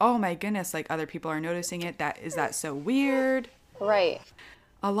 oh my goodness, like, other people are noticing it. Is that so weird? Right.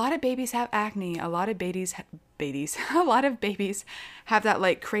 A lot of babies have acne. A lot of babies a lot of babies have that,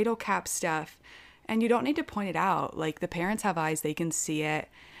 like, cradle cap stuff. And you don't need to point it out. Like, the parents have eyes, they can see it.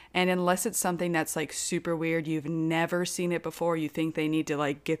 And unless it's something that's, like, super weird, you've never seen it before, you think they need to,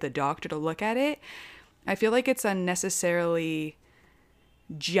 like, get the doctor to look at it, I feel like it's unnecessarily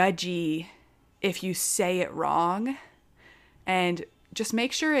judgy if you say it wrong. And just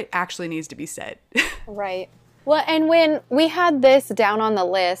make sure it actually needs to be said. Right. Well, and when we had this down on the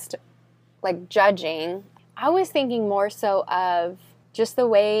list, like judging, I was thinking more so of just the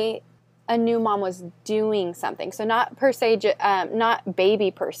way a new mom was doing something. So not per se, not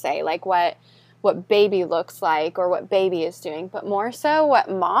baby per se, like what baby looks like or what baby is doing, but more so what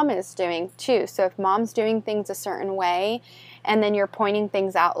mom is doing too. So if mom's doing things a certain way and then you're pointing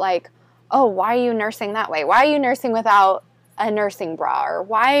things out like, oh, why are you nursing that way? Why are you nursing without a nursing bra? Or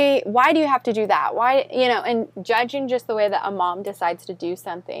why do you have to do that? Why, and judging just the way that a mom decides to do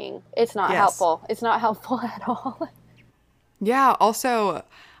something, it's not helpful. It's not helpful at all. Yeah. Also,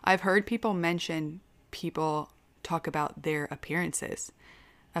 I've heard people talk about their appearances.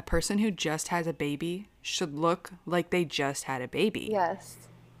 A person who just has a baby should look like they just had a baby. Yes.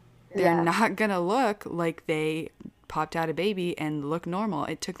 They're not going to look like they popped out a baby and look normal.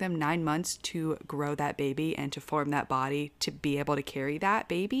 It took them 9 months to grow that baby and to form that body to be able to carry that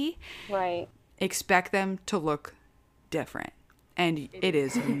baby. Right. Expect them to look different. And it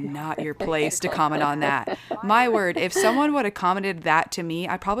is not your place to comment on that. My word, if someone would have commented that to me,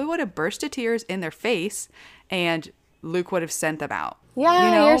 I probably would have burst of tears in their face and Luke would have sent them out.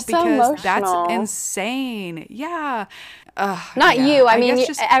 Yeah, you're so because emotional. That's insane. Yeah. Not you. I mean,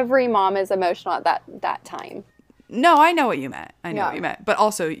 guess every mom is emotional at that time. No, I know what you meant. What you meant. But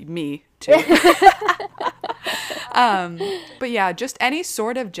also me, too. But yeah, just any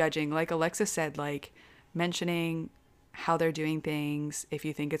sort of judging, like Alexa said, like mentioning how they're doing things, if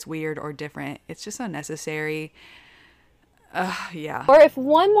you think it's weird or different, it's just unnecessary. Yeah. Or if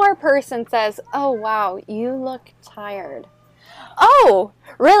one more person says, oh, wow, you look tired. Oh,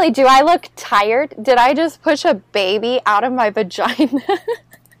 really? Do I look tired? Did I just push a baby out of my vagina?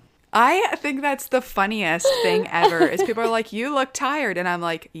 I think that's the funniest thing ever is people are like, you look tired. And I'm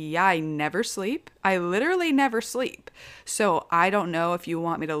like, yeah, I never sleep. I literally never sleep. So I don't know if you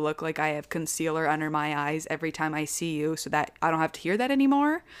want me to look like I have concealer under my eyes every time I see you so that I don't have to hear that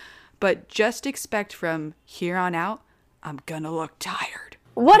anymore. But just expect from here on out, I'm gonna look tired.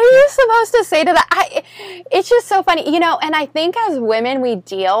 What are you supposed to say to that? It's just so funny, and I think as women, we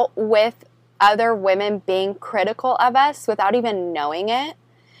deal with other women being critical of us without even knowing it.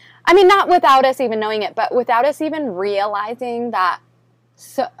 I mean, not without us even knowing it, but without us even realizing that.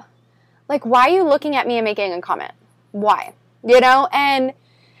 So, like, why are you looking at me and making a comment? Why? And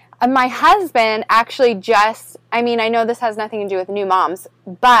my husband actually I know this has nothing to do with new moms,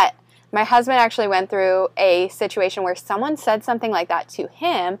 but my husband actually went through a situation where someone said something like that to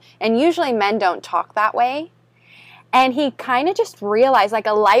him, and usually men don't talk that way. And he kind of just realized, like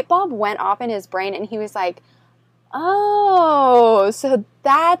a light bulb went off in his brain, and he was like, oh, so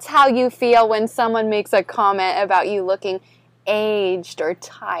that's how you feel when someone makes a comment about you looking aged or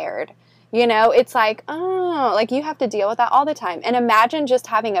tired. It's like, oh, like you have to deal with that all the time. And imagine just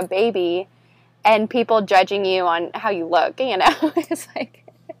having a baby and people judging you on how you look, you know? It's like,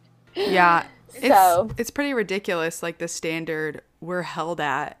 yeah, so it's pretty ridiculous, like the standard we're held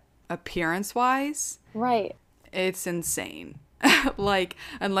at appearance wise. right. It's insane. Like,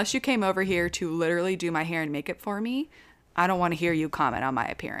 unless you came over here to literally do my hair and makeup for me, I don't want to hear you comment on my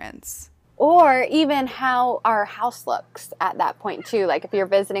appearance. Or even how our house looks at that point too. Like if you're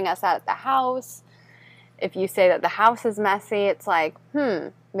visiting us at the house, if you say that the house is messy, it's like,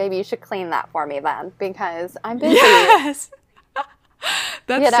 maybe you should clean that for me then, because I'm busy. Yes.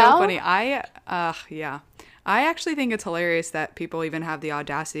 That's You so know? funny. Yeah. I actually think it's hilarious that people even have the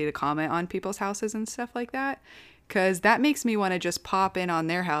audacity to comment on people's houses and stuff like that. Because that makes me want to just pop in on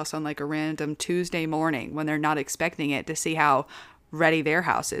their house on like a random Tuesday morning when they're not expecting it to see how ready their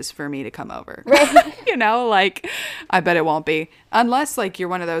house is for me to come over. Right. You know, like, I bet it won't be. Unless like you're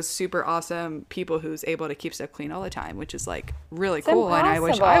one of those super awesome people who's able to keep stuff clean all the time, which is like really cool. And I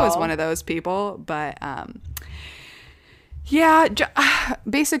wish I was impossible. one of those people. But yeah,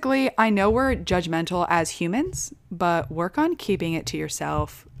 basically, I know we're judgmental as humans, but work on keeping it to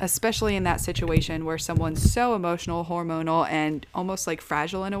yourself, especially in that situation where someone's so emotional, hormonal, and almost like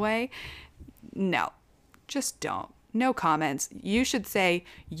fragile in a way. No, just don't. No comments. You should say,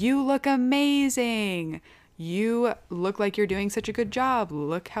 "You look amazing. You look like you're doing such a good job.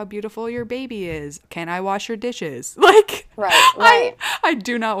 Look how beautiful your baby is. Can I wash your dishes?" Like, Right. I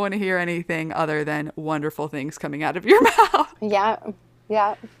do not want to hear anything other than wonderful things coming out of your mouth. Yeah.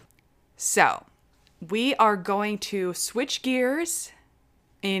 So, we are going to switch gears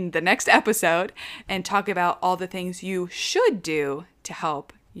in the next episode and talk about all the things you should do to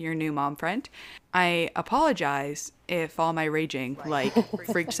help your new mom friend. I apologize if all my raging like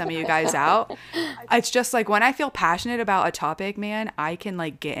freaked some of you guys out. It's just like when I feel passionate about a topic, man, I can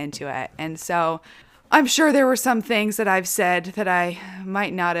like get into it. And so I'm sure there were some things that I've said that I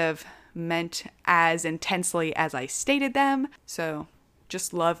might not have meant as intensely as I stated them. So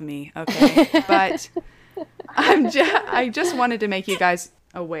just love me, okay? But I just wanted to make you guys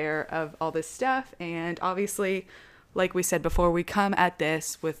aware of all this stuff. And obviously, like we said before, we come at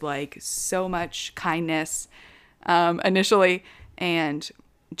this with like so much kindness initially, and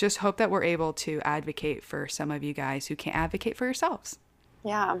just hope that we're able to advocate for some of you guys who can't advocate for yourselves.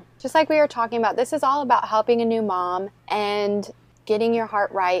 Yeah. Just like we were talking about, this is all about helping a new mom and getting your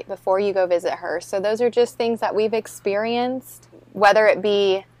heart right before you go visit her. So those are just things that we've experienced, whether it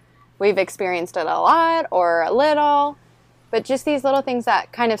be we've experienced it a lot or a little, but just these little things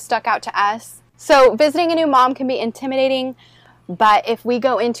that kind of stuck out to us. So visiting a new mom can be intimidating, but if we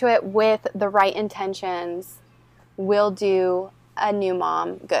go into it with the right intentions, we'll do a new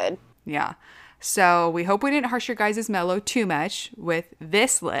mom good. Yeah. So we hope we didn't harsh your guys' mellow too much with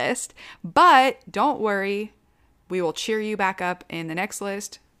this list, but don't worry. We will cheer you back up in the next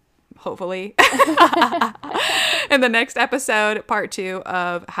list, hopefully, in the next episode, part 2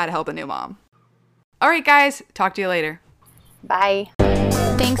 of How to Help a New Mom. All right, guys. Talk to you later. Bye.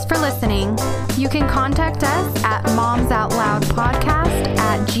 Thanks for listening. You can contact us at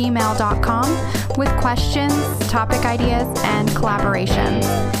momsoutloudpodcast@gmail.com with questions, topic ideas, and collaborations.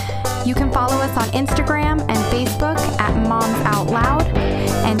 You can follow us on Instagram and Facebook at Moms Out Loud.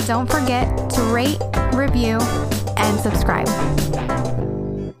 And don't forget to rate, review, and subscribe.